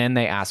guest, and then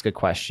they ask a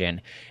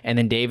question, and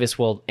then Davis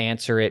will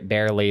answer it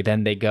barely.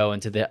 Then they go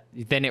into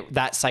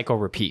that cycle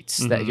repeats.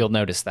 That you'll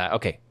notice that.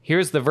 Okay,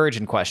 here's the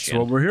virgin question. So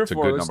what we're here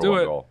for. Let's do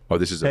it. Oh,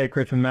 this is Hey,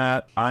 Chris and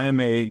Matt. I am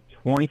a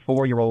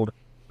 24-year-old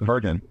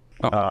virgin.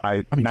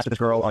 I met this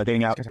girl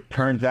dating out.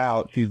 Turns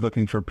out she's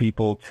looking for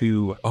people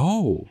to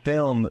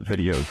film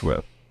videos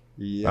with.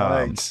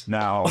 Yikes.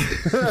 Now,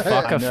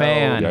 fuck a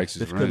fan.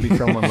 This could be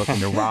someone looking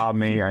to rob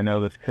me. I know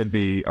this could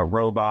be a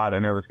robot. I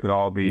know this could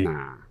all be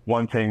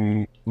one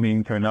thing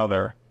leading to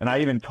another. And I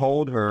even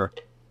told her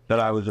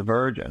that I was a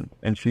virgin,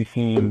 and she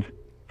seemed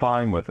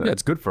fine with it. Yeah,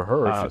 it's good for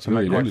her. So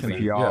my question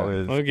to y'all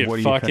is, Look at what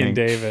do you fucking think?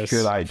 Davis.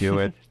 Should I do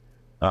it?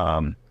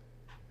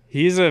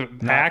 He's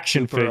an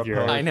action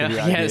figure. I know.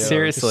 Yeah,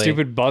 seriously.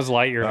 Stupid Buzz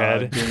Lightyear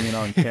head. Doing it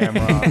on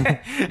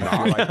camera.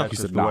 Like that's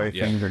just the way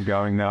things are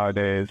going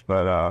nowadays.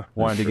 But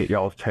wanted to get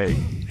y'all's take.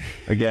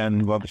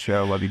 Again, love the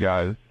show. Love you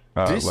guys.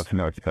 Let us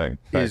know what you think.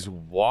 Is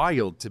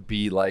wild to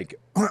be like.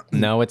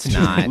 No, it's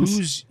not.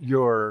 Lose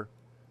your.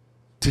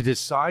 To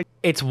decide.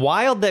 It's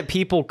wild that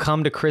people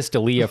come to Chris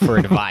D'Elia for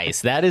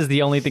advice. That is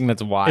the only thing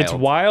that's wild. It's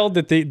wild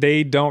that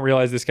they don't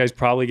realize this guy's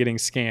probably getting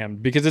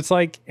scammed because it's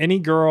like any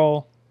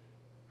girl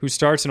who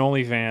starts an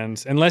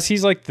OnlyFans, unless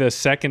he's like the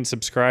second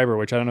subscriber,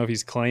 which I don't know if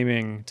he's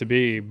claiming to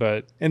be,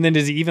 and then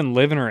does he even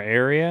live in her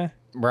area?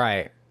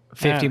 Right.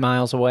 50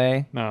 miles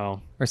away?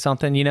 No. Or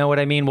something, you know what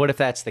I mean? What if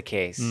that's the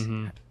case?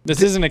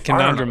 This isn't a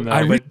conundrum,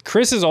 though. But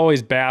Chris is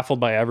always baffled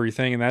by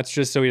everything, and that's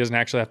just so he doesn't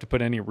actually have to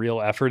put any real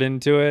effort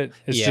into it.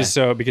 It's just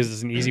so because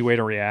it's an easy way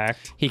to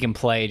react. He can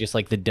play just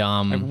like the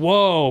dumb. Like,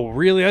 whoa,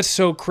 really? That's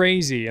so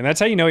crazy. And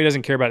that's how you know he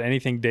doesn't care about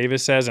anything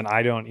Davis says, and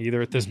I don't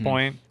either at this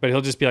point. But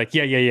he'll just be like,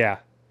 yeah.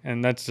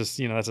 And that's just,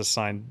 that's a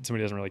sign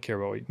somebody doesn't really care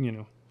about what,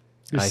 you're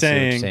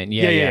saying.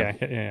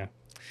 Yeah.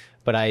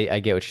 But I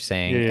get what you're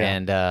saying,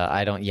 and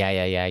I don't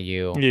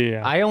you.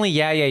 I only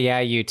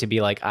you to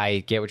be like, I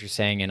get what you're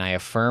saying, and I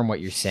affirm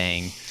what you're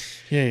saying.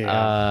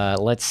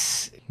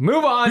 Let's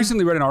move on. I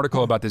recently read an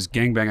article about this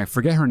gangbang. I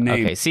forget her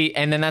name. Okay, see,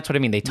 and then that's what I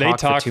mean. They talk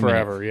for 2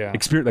 forever, minutes.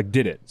 Experience,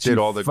 did it. Did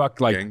all the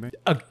gangbang?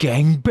 A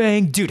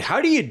gangbang? Dude, how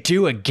do you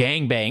do a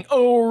gangbang?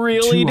 Oh,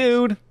 really,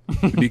 dude?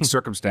 Unique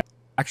circumstance.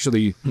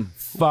 Actually,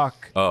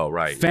 fuck. Oh,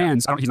 right.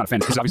 Fans. He's not a fan.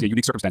 This is obviously a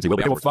unique circumstance. They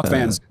will fuck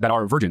fans that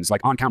are virgins, like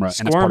on camera.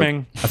 Squirming.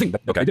 And that's part of, I think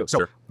that I do.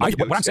 So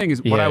what I'm saying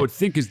is, what I would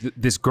think is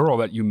this girl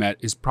that you met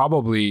is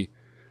probably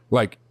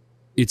like,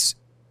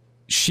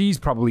 she's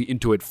probably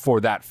into it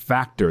for that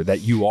factor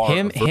that you are.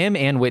 Him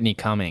and Whitney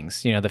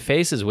Cummings. The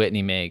faces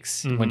Whitney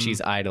makes when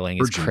she's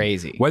idling is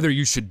crazy. Whether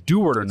you should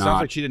do it or not.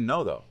 Sounds like she didn't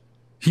know though.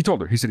 He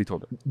told her. He said he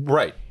told her.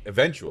 Right.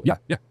 Eventually.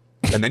 Yeah.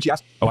 And then she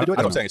asked, "Oh, I do it."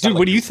 That's what I'm saying. Dude,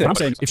 what do you think? I'm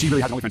saying if she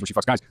really has OnlyFans where she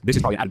fucks guys, this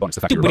is probably an added bonus.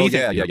 The fact Dude, what do you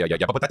think?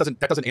 Yeah. But that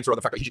doesn't answer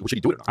the fact that should he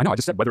do it or not. I know. I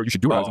just said whether you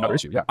should do it. That's another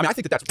issue. Yeah. I mean, I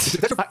think that's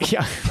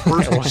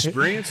personal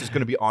experience is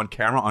going to be on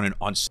camera on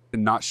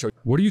not show.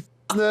 What do you?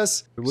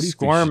 This what do you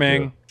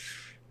squirming.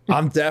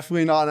 I'm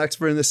definitely not an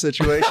expert in this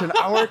situation.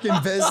 I work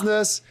in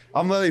business.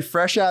 I'm literally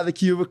fresh out of the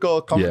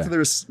cubicle, coming to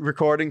the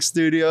recording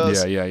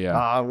studios.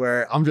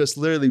 Where I'm just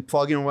literally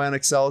plugging away in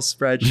Excel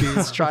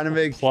spreadsheets, trying to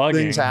make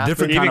things happen.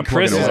 Different even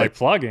Chris is like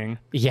plugging.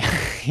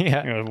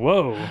 Yeah.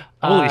 Whoa.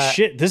 Holy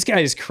shit, this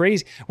guy is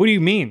crazy. What do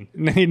you mean?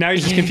 Now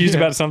he's just confused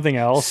about something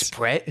else.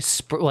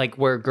 Like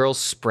where girls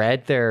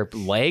spread their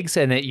legs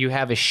and that you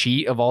have a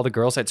sheet of all the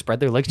girls that spread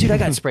their legs. Dude, I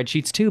got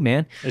spreadsheets too,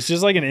 man. It's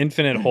just like an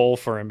infinite hole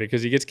for him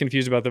because he gets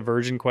confused about the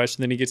virgin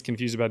question, then he gets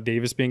confused about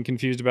Davis being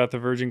confused about the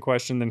virgin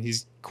question, then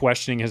he's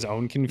questioning his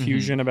own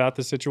confusion about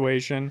the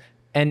situation.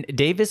 And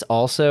Davis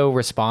also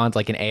responds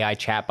like an AI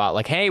chatbot,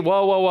 like, hey,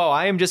 whoa,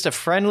 I am just a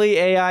friendly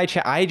AI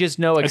chat. I just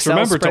know Excel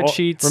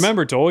spreadsheets.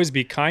 Remember to always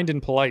be kind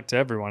and polite to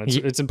everyone.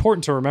 It's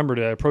important to remember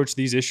to approach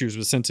these issues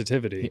with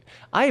sensitivity.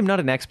 I am not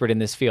an expert in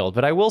this field,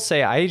 but I will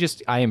say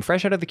I am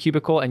fresh out of the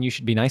cubicle and you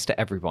should be nice to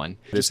everyone.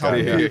 Just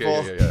helping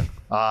people.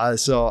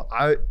 So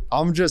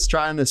I'm just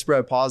trying to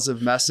spread a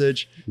positive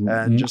message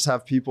and just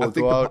have people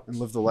go out and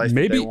live the life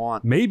that they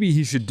want. Maybe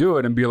he should do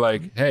it and be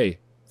like, hey,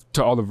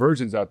 to all the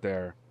virgins out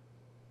there,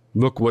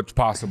 look what's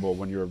possible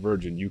when you're a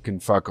virgin. You can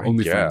fuck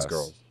OnlyFans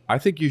girls. I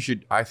think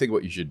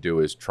what you should do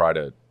is try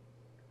to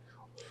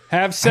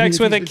have sex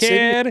with a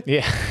kid.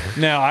 Yeah.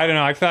 No, I don't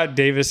know. I thought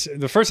Davis,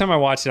 the first time I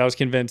watched it, I was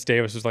convinced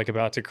Davis was like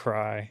about to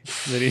cry.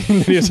 That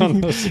he was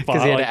on the spot.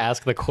 Because he had to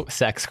ask the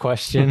sex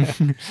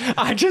question.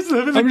 I just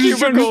live in the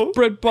cubicle.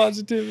 Spread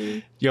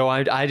positivity. Yo,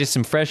 I just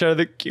am fresh out of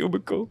the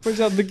cubicle. Fresh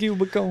out of the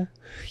cubicle.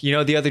 You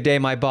know, the other day,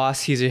 my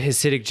boss, he's a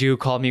Hasidic Jew,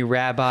 called me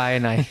rabbi,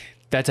 and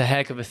that's a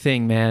heck of a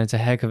thing, man. It's a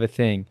heck of a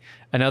thing.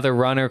 Another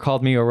runner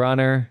called me a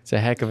runner. It's a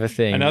heck of a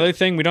thing. Another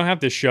thing, we don't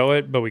have to show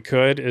it, but we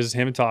could, is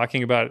him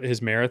talking about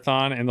his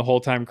marathon and the whole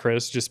time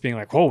Chris just being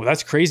like, whoa,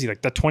 that's crazy.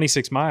 Like, that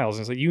 26 miles.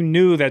 And it's like, you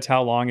knew that's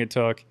how long it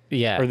took.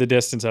 Yeah. Or the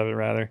distance of it,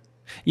 rather.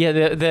 Yeah,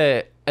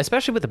 the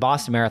especially with the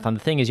Boston Marathon, the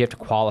thing is you have to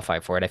qualify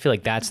for it. I feel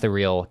like that's the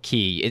real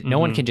key. No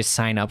one can just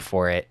sign up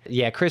for it.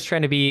 Yeah, Chris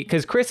trying to be,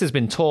 because Chris has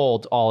been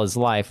told all his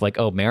life, like,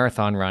 oh,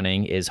 marathon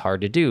running is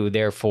hard to do.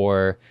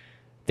 Therefore,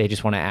 they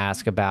just want to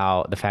ask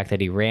about the fact that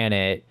he ran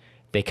it.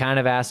 They kind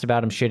of asked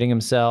about him shitting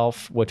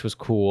himself, which was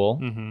cool,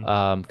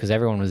 because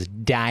everyone was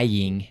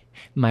dying.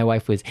 My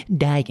wife was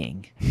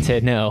dying to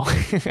know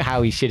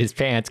how he shit his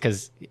pants,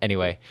 because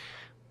anyway.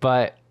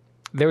 But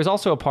there was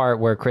also a part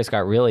where Chris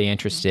got really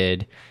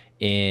interested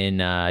in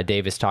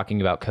Davis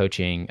talking about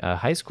coaching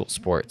high school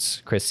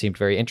sports. Chris seemed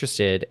very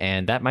interested,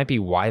 and that might be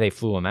why they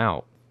flew him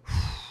out.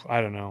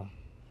 I don't know.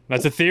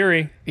 That's a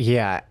theory.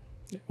 Yeah.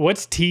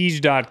 What's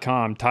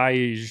Tiege.com?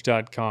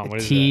 Tiege.com. What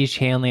is that? Tiege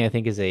Hanley, I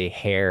think, is a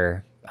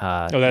hair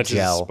that's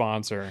gel. his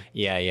sponsor.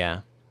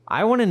 Yeah.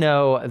 I want to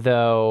know,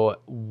 though,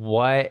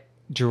 what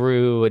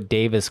drew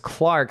Davis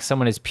Clarke,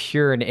 someone as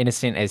pure and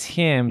innocent as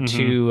him,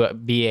 to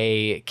be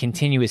a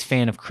continuous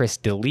fan of Chris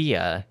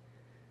Delia.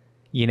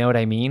 You know what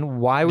I mean?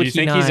 Why would he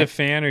Do you think he's a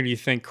fan, or do you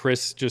think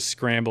Chris just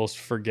scrambles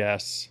for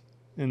guests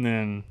and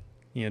then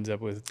he ends up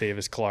with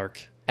Davis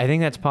Clarke? I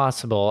think that's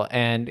possible.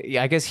 And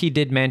I guess he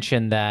did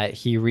mention that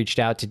he reached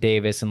out to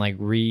Davis and like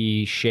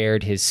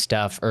re-shared his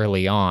stuff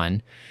early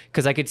on.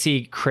 Because I could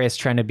see Chris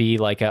trying to be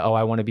like,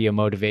 I want to be a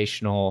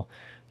motivational,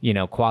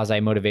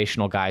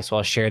 quasi-motivational guy. So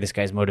I'll share this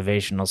guy's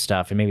motivational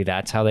stuff. And maybe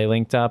that's how they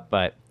linked up.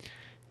 But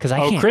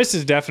because Chris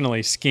is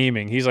definitely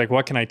scheming. He's like,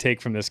 what can I take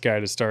from this guy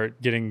to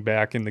start getting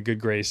back in the good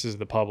graces of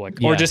the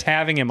public? Yeah. Or just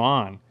having him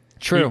on.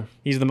 True.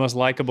 He's the most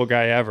likable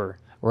guy ever.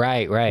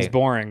 Right. He's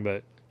boring,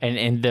 but...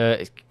 And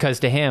because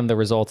to him, the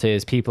result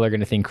is people are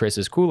going to think Chris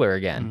is cooler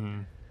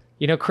again.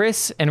 You know,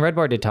 Chris and Red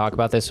Bar did talk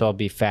about this, so I'll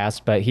be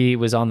fast, but he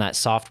was on that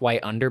soft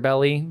white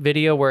underbelly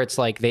video where it's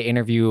like they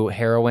interview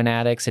heroin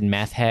addicts and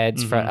meth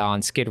heads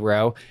on Skid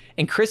Row.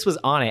 And Chris was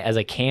on it as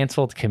a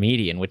canceled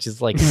comedian, which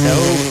is like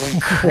so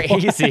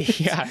crazy.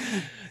 Yeah.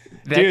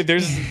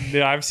 Dude,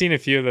 I've seen a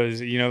few of those.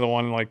 You know, the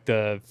one like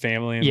the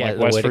family in like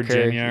West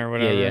Virginia or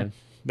whatever. Yeah.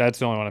 That's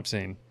the only one I've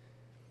seen.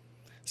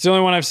 It's the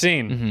only one I've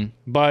seen.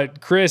 But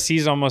Chris,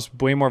 he's almost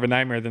way more of a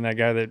nightmare than that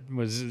guy that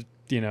was,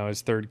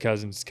 his third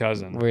cousin's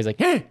cousin. Where he's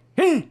like,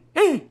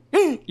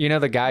 you know,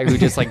 the guy who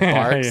just like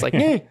barks, like,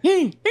 and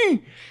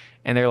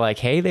they're like,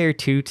 hey there,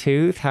 Two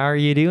Tooth, how are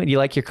you doing? You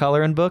like your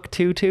coloring book,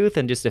 Two Tooth?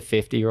 And just a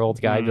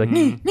 50-year-old guy be like,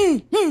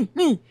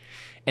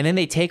 and then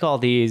they take all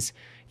these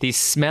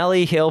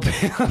smelly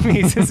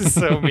hillbillies, this is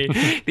so mean,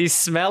 these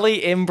smelly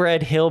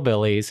inbred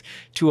hillbillies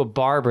to a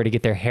barber to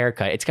get their hair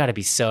cut. It's got to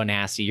be so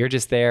nasty. You're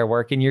just there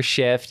working your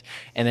shift,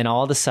 and then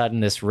all of a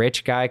sudden this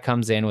rich guy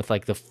comes in with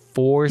like the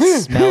 4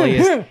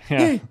 smelliest,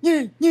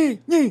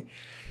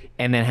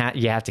 and then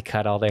you have to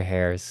cut all their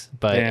hairs.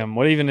 But damn,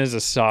 what even is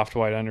a soft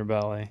white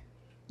underbelly?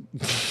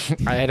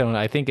 I don't know.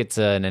 I think it's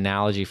an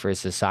analogy for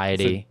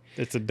society.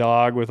 It's a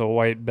dog with a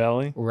white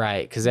belly.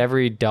 Right, because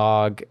every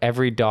dog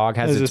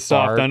has its a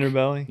soft bark.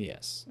 underbelly.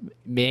 Yes.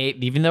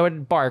 Even though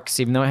it barks,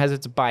 even though it has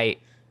its bite.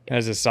 It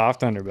has a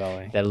soft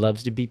underbelly. That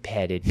loves to be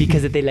petted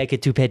because they like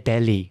it to pet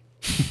belly.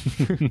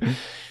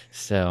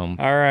 So.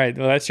 All right.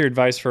 Well, that's your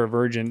advice for a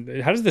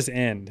virgin. How does this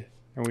end?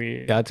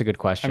 That's a good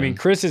question. I mean,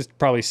 Chris is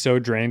probably so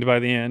drained by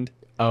the end.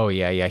 Oh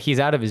yeah. He's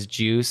out of his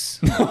juice.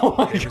 Oh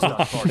my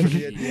god.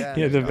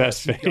 Yeah, the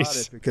best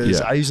face.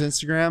 Because I use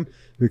Instagram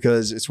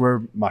because it's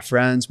where my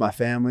friends, my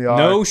family are.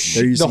 No,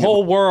 the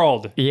whole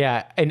world.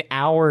 Yeah, an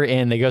hour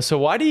in, they go, so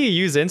why do you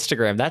use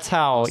Instagram? That's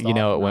how you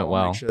know it went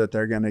well. Make sure that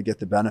they're going to get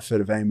the benefit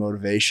of any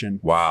motivation.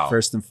 Wow.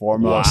 First and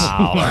foremost.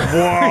 Wow.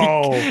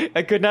 Whoa.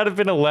 That could not have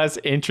been a less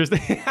interesting.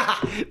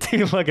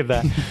 Take a look at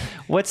that.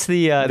 What's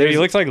the... Dude, he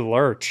looks like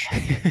Lurch.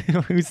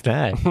 Who's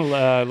that?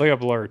 Look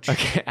up Lurch.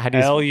 Okay,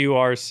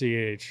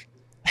 Lurch.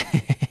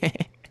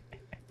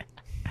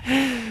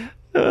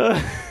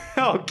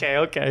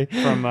 Okay.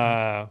 From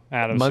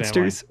Addams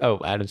Munsters? Family.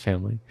 Oh, Addams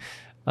Family.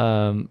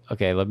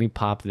 Okay, let me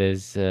pop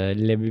this.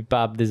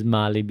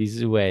 Molly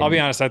Bisouet. I'll be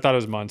honest, I thought it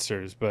was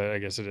Munsters, but I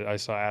guess I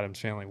saw Addams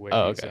Family Wiki.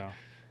 Oh, okay. So.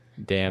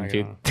 Damn,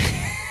 dude.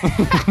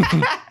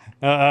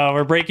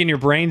 We're breaking your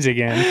brains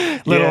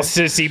again. Little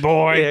sissy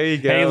boy. There you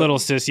go. Hey, little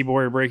sissy boy,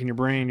 we're breaking your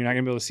brain. You're not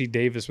going to be able to see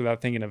Davis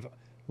without thinking of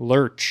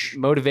Lurch.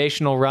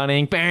 Motivational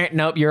running.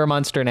 Nope, you're a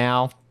monster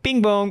now.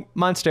 Bing bong,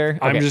 monster.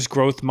 Okay. I'm just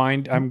growth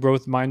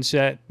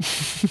mindset.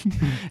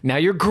 Now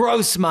you're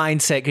gross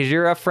mindset because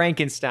you're a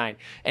Frankenstein.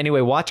 Anyway,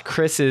 watch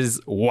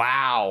Chris's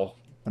wow.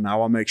 And I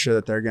want to make sure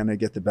that they're going to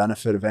get the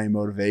benefit of any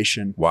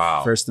motivation.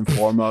 Wow. First and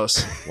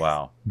foremost.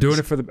 Wow. Doing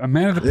it for a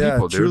man of the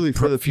people, dude. Truly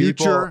for the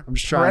future I'm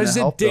just trying to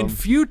help them.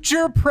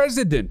 Future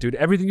president, dude.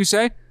 Everything you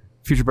say,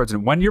 future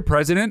president. When you're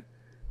president,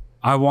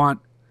 I want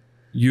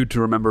you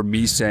to remember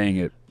me saying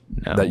it.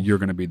 No. That you're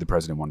going to be the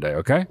president one day,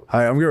 okay?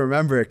 Hi, I'm going to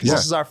remember it because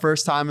this is our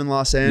first time in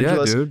Los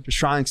Angeles. Dude. Just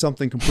trying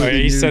something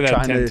completely new, said that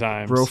trying 10 to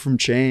times. grow from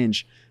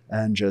change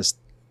and just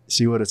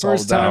see what it's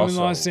First all time about. in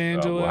Los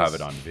Angeles. We'll have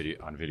it on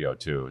video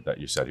too.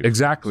 That you said he was,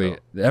 Exactly.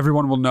 so.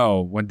 Everyone will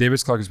know when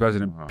Davis Clarke is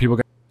president. People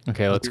get.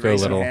 Okay, let's go a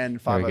little. There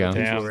we go.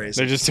 Damn.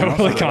 They're just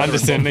totally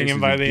condescending him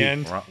by the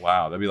end.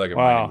 Wow, that'd be like if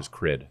my name was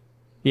Crid.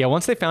 Yeah,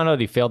 once they found out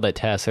he failed that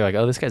test, they're like,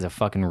 "Oh, this guy's a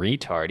fucking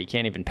retard. He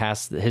can't even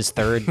pass his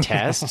third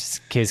test.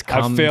 I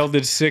failed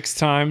it 6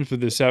 times, but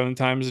the 7th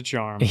time is a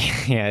charm."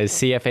 Yeah, his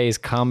CFA's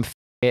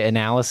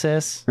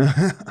analysis.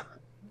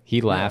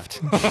 He laughed.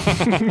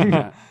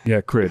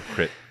 Yeah, Crid.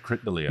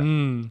 Crit Delia.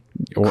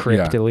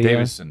 Delia.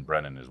 Davis and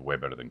Brennan is way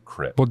better than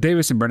Crit. Well,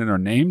 Davis and Brennan are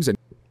names, and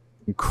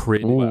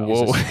Crid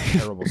is a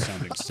terrible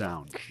sounding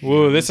sound.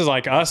 Whoa, this is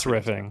like us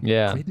riffing.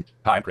 Yeah. Crid?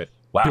 Hi, Crit.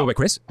 Wow. Wait,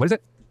 Chris? What is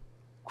it?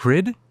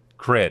 Crid?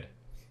 Crid.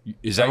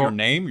 Is that your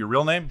name? Your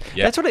real name?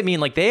 Yeah. That's what I mean.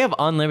 Like they have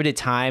unlimited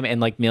time and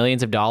like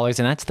millions of dollars,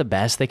 and that's the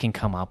best they can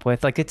come up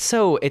with. Like it's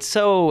such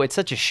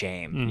a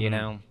shame, you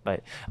know.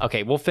 But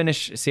okay, we'll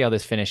see how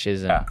this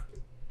finishes.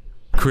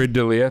 Crid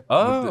Delia.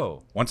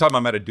 Oh, one time I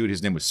met a dude.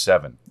 His name was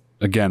Seven.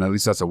 Again, at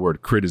least that's a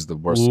word. Crid is the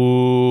worst.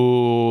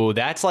 Ooh,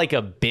 that's like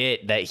a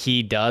bit that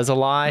he does a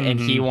lot, and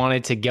he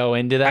wanted to go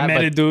into that. I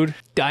met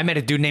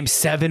a dude named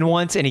Seven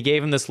once, and he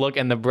gave him this look,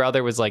 and the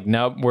brother was like,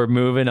 "Nope, we're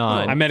moving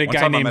on." I met a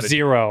guy named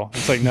Zero.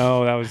 It's like,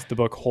 no, that was the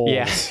book Holes.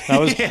 Yeah.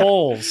 That was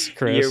Holes,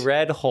 Chris. You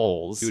read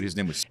Holes. Dude, his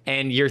name was...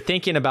 And you're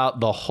thinking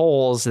about the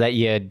holes that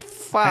you had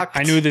fucked.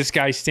 I knew this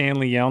guy,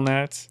 Stanley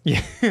Yelnats.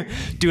 Yeah.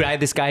 Dude, I had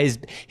this guy,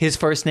 his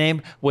first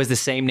name was the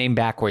same name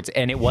backwards,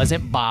 and it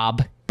wasn't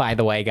Bob. By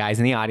the way, guys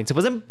in the audience, it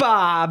wasn't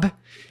Bob.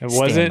 It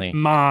wasn't Stanley.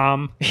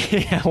 Mom.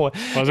 Yeah,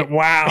 wasn't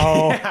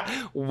Wow.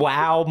 Yeah.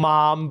 Wow,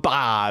 Mom,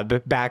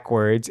 Bob.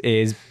 Backwards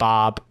is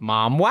Bob,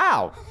 Mom,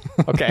 Wow.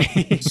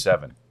 Okay.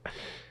 Seven.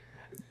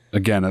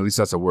 Again, at least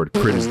that's a word.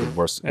 Crid is the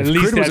worst. At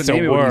least that's a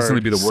name, it would word.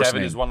 instantly be the worst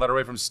Seven name. is one letter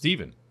away from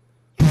Steven.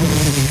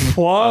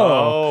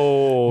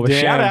 Whoa. Oh,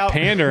 damn, shout out.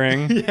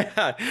 Pandering.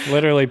 Yeah.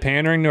 Literally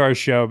pandering to our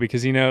show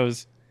because he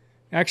knows.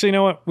 Actually, you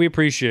know what? We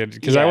appreciate it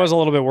because I was a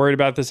little bit worried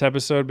about this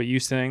episode, but you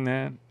saying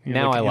that,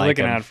 now you're I like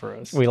looking him. out for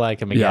us. We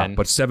like him again. Yeah,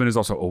 but 7 is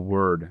also a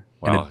word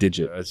and a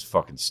digit. That's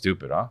fucking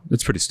stupid, huh?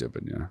 It's pretty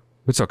stupid, yeah.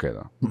 It's okay,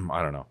 though.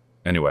 I don't know.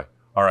 Anyway,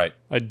 all right.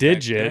 A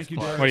digit? Thank you,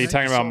 what are you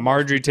talking about?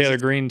 Marjorie Taylor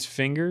Greene's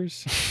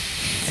fingers?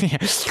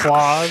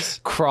 Claws?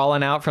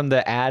 Crawling out from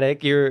the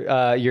attic,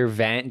 your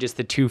vent, just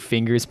the 2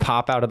 fingers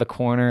pop out of the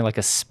corner like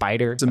a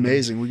spider. It's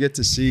amazing. We get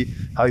to see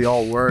how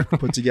y'all work,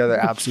 put together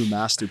absolute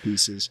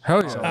masterpieces.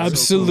 Hell yeah. So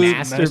Absolute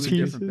It's a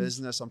different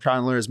business. I'm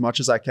trying to learn as much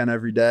as I can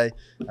every day,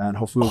 and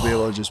hopefully we'll be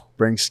able to just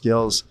bring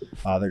skills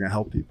that are going to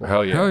help people.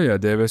 Hell yeah. Hell yeah,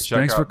 Davis. Check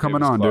Thanks for out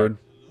coming Davis on, Clarke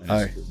dude.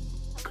 and his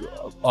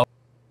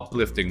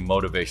uplifting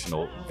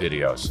motivational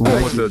videos.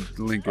 We'll put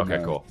the link in Okay,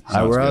 there. cool. We're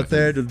Sounds out good.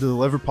 there to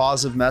deliver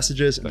positive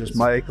messages and just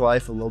make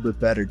life a little bit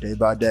better day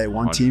by day.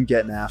 One team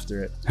getting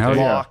after it. Hell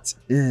yeah. Locked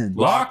in.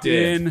 Locked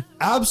in.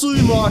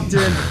 Absolutely locked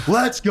in.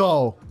 Let's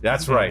go.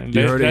 That's right.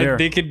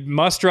 They could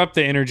muster up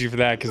the energy for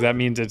that because that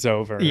means it's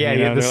over. Yeah, you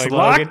know? the They're like,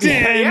 slogan. locked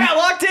in. Yeah,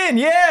 locked in.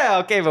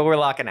 Yeah. Okay, but we're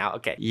locking out.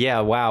 Okay. Yeah,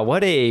 wow.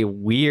 What a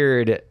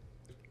weird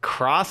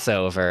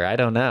crossover. I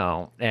don't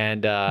know.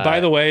 And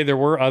by the way, there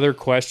were other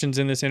questions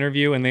in this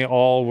interview, and they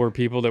all were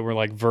people that were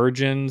like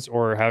virgins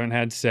or haven't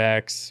had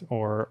sex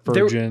or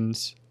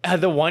virgins.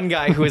 The one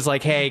guy who was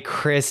like, "Hey,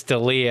 Chris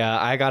Delia,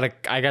 I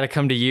gotta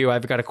come to you.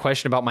 I've got a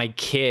question about my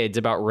kids,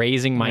 about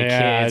raising my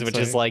kids," which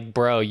is like,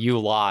 bro, you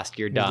lost.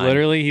 You're done.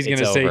 Literally, he's It's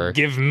gonna say, over.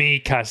 "Give me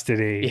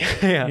custody."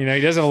 Yeah. You know,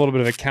 he does have a little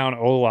bit of a Count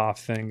Olaf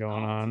thing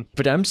going on.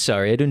 But I'm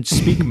sorry, I don't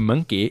speak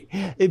monkey.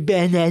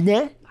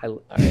 Banana.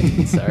 All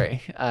right,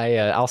 sorry.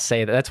 I'll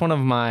say that. That's one of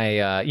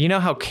my. You know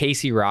how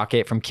Casey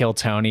Rocket from Kill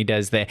Tony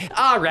does the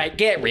 "All right,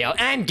 get real,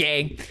 I'm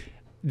gay."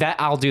 That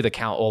I'll do the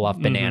Count Olaf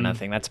banana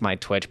thing. That's my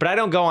Twitch. But I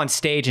don't go on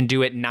stage and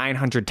do it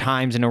 900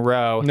 times in a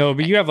row. No,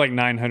 but you have like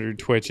 900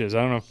 Twitches. I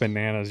don't know if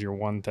banana's your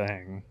one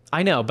thing.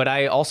 I know, but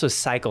I also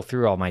cycle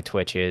through all my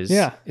Twitches.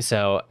 Yeah.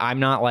 So I'm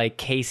not like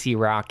Casey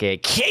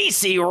Rocket.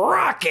 Casey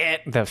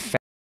Rocket, the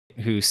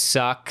who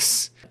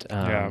sucks.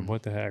 Yeah,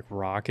 what the heck,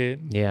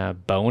 Rocket? Yeah,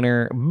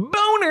 boner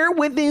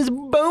with his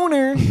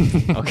boner.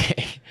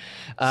 Okay.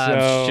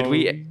 Should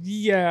we?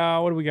 Yeah,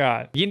 what do we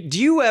got? Do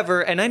you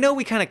ever? And I know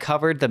we kind of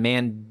covered the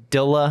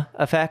Mandela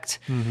effect,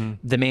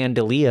 the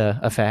Mandelia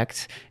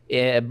effect,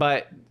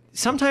 but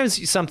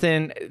sometimes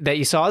something that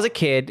you saw as a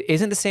kid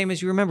isn't the same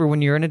as you remember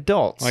when you're an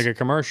adult. Like a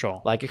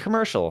commercial. Like a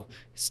commercial.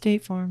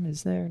 State Farm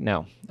is there?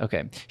 No.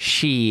 Okay.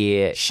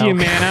 Shit.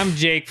 Man, I'm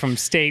Jake from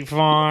State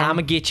Farm. I'm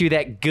gonna get you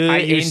that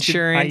good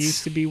insurance. I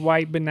used to be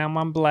white, but now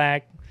I'm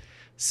black.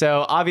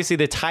 So obviously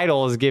the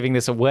title is giving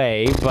this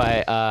away,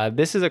 but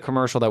this is a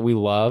commercial that we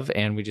love,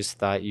 and we just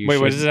thought you should... Wait,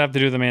 what does it have to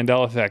do with the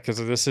Mandela effect?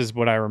 Because this is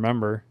what I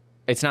remember.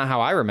 It's not how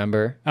I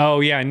remember.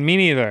 Oh, yeah, me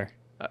neither.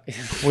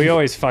 We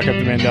always fuck up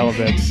the Mandela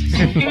bits.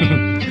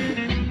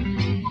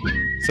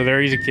 So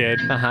there he's a kid.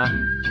 Uh-huh.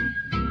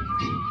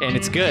 And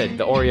it's good.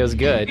 The Oreo's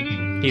good.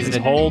 He's his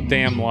whole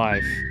damn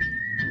life.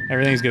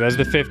 Everything's good. That's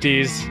the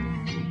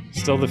 50s.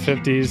 Still the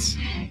 50s.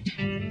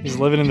 He's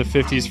living in the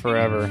 50s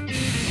forever.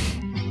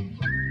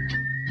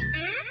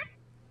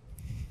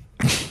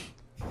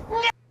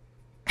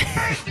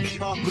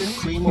 Chocolate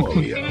cream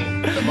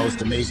Oreo. The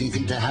most amazing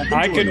thing to happen.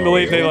 I couldn't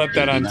believe they let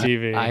that on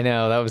TV. I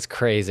know, that was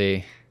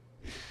crazy.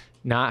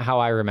 Not how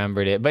I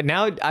remembered it. But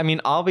now, I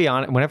mean, I'll be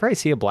honest, whenever I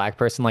see a black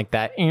person like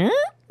that,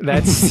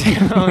 that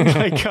sound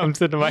like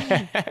comes into my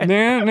head.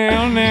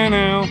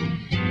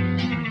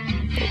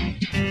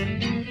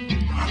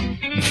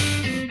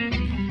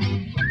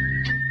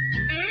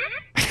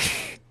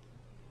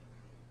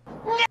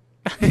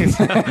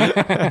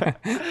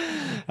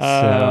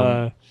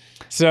 No.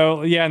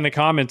 So yeah, in the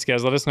comments,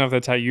 guys, let us know if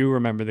that's how you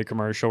remember the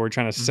commercial. We're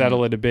trying to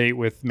settle a debate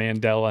with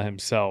Mandela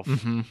himself.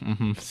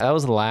 That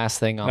was the last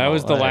thing on that the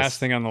was list. the last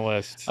thing on the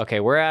list. Okay,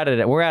 we're at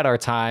it. We're at our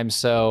time.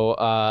 So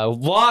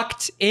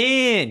locked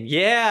in.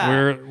 Yeah.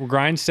 We're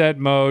grind set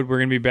mode. We're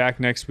gonna be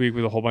back next week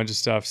with a whole bunch of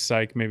stuff.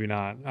 Psych, maybe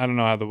not. I don't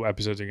know how the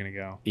episodes are gonna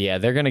go. Yeah,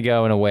 they're gonna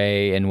go in a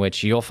way in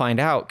which you'll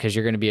find out because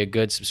you're gonna be a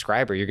good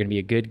subscriber. You're gonna be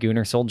a good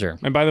Gooner soldier.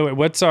 And by the way,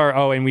 what's our?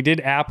 Oh, and we did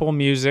Apple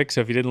Music. So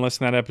if you didn't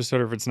listen to that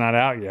episode or if it's not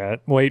out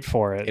yet, wait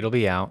for it. It'll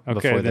be out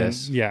before then,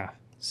 this. Yeah.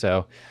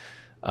 So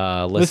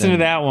listen to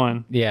that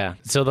one. Yeah.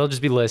 So they'll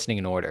just be listening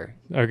in order.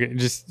 Okay.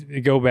 Just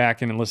go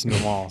back and listen to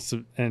them all.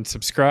 And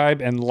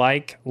subscribe and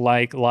like.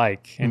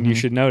 And you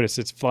should notice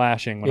it's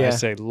flashing when I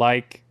say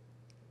like.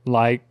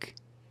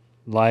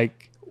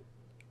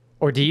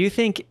 Or do you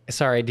think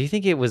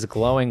it was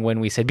glowing when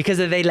we said, because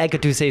they like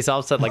to say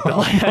salsa, like the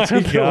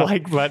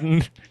like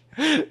button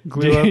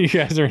glue up? You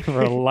guys are in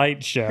for a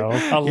light show.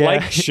 A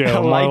like show.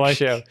 A like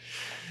show.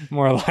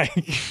 More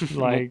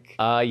like.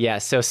 Yeah.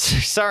 So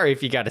sorry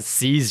if you got a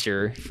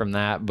seizure from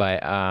that,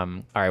 but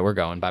all right, we're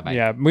going. Bye.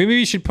 Yeah. Maybe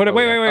we should put it.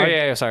 Wait. Oh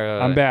yeah. Sorry.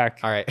 I'm back.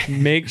 All right.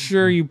 Make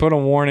sure you put a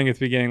warning at the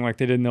beginning, like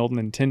they did in the old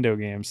Nintendo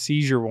game.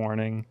 Seizure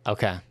warning.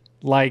 Okay.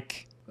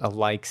 Like. A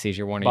like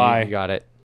seizure warning. Bye. You got it.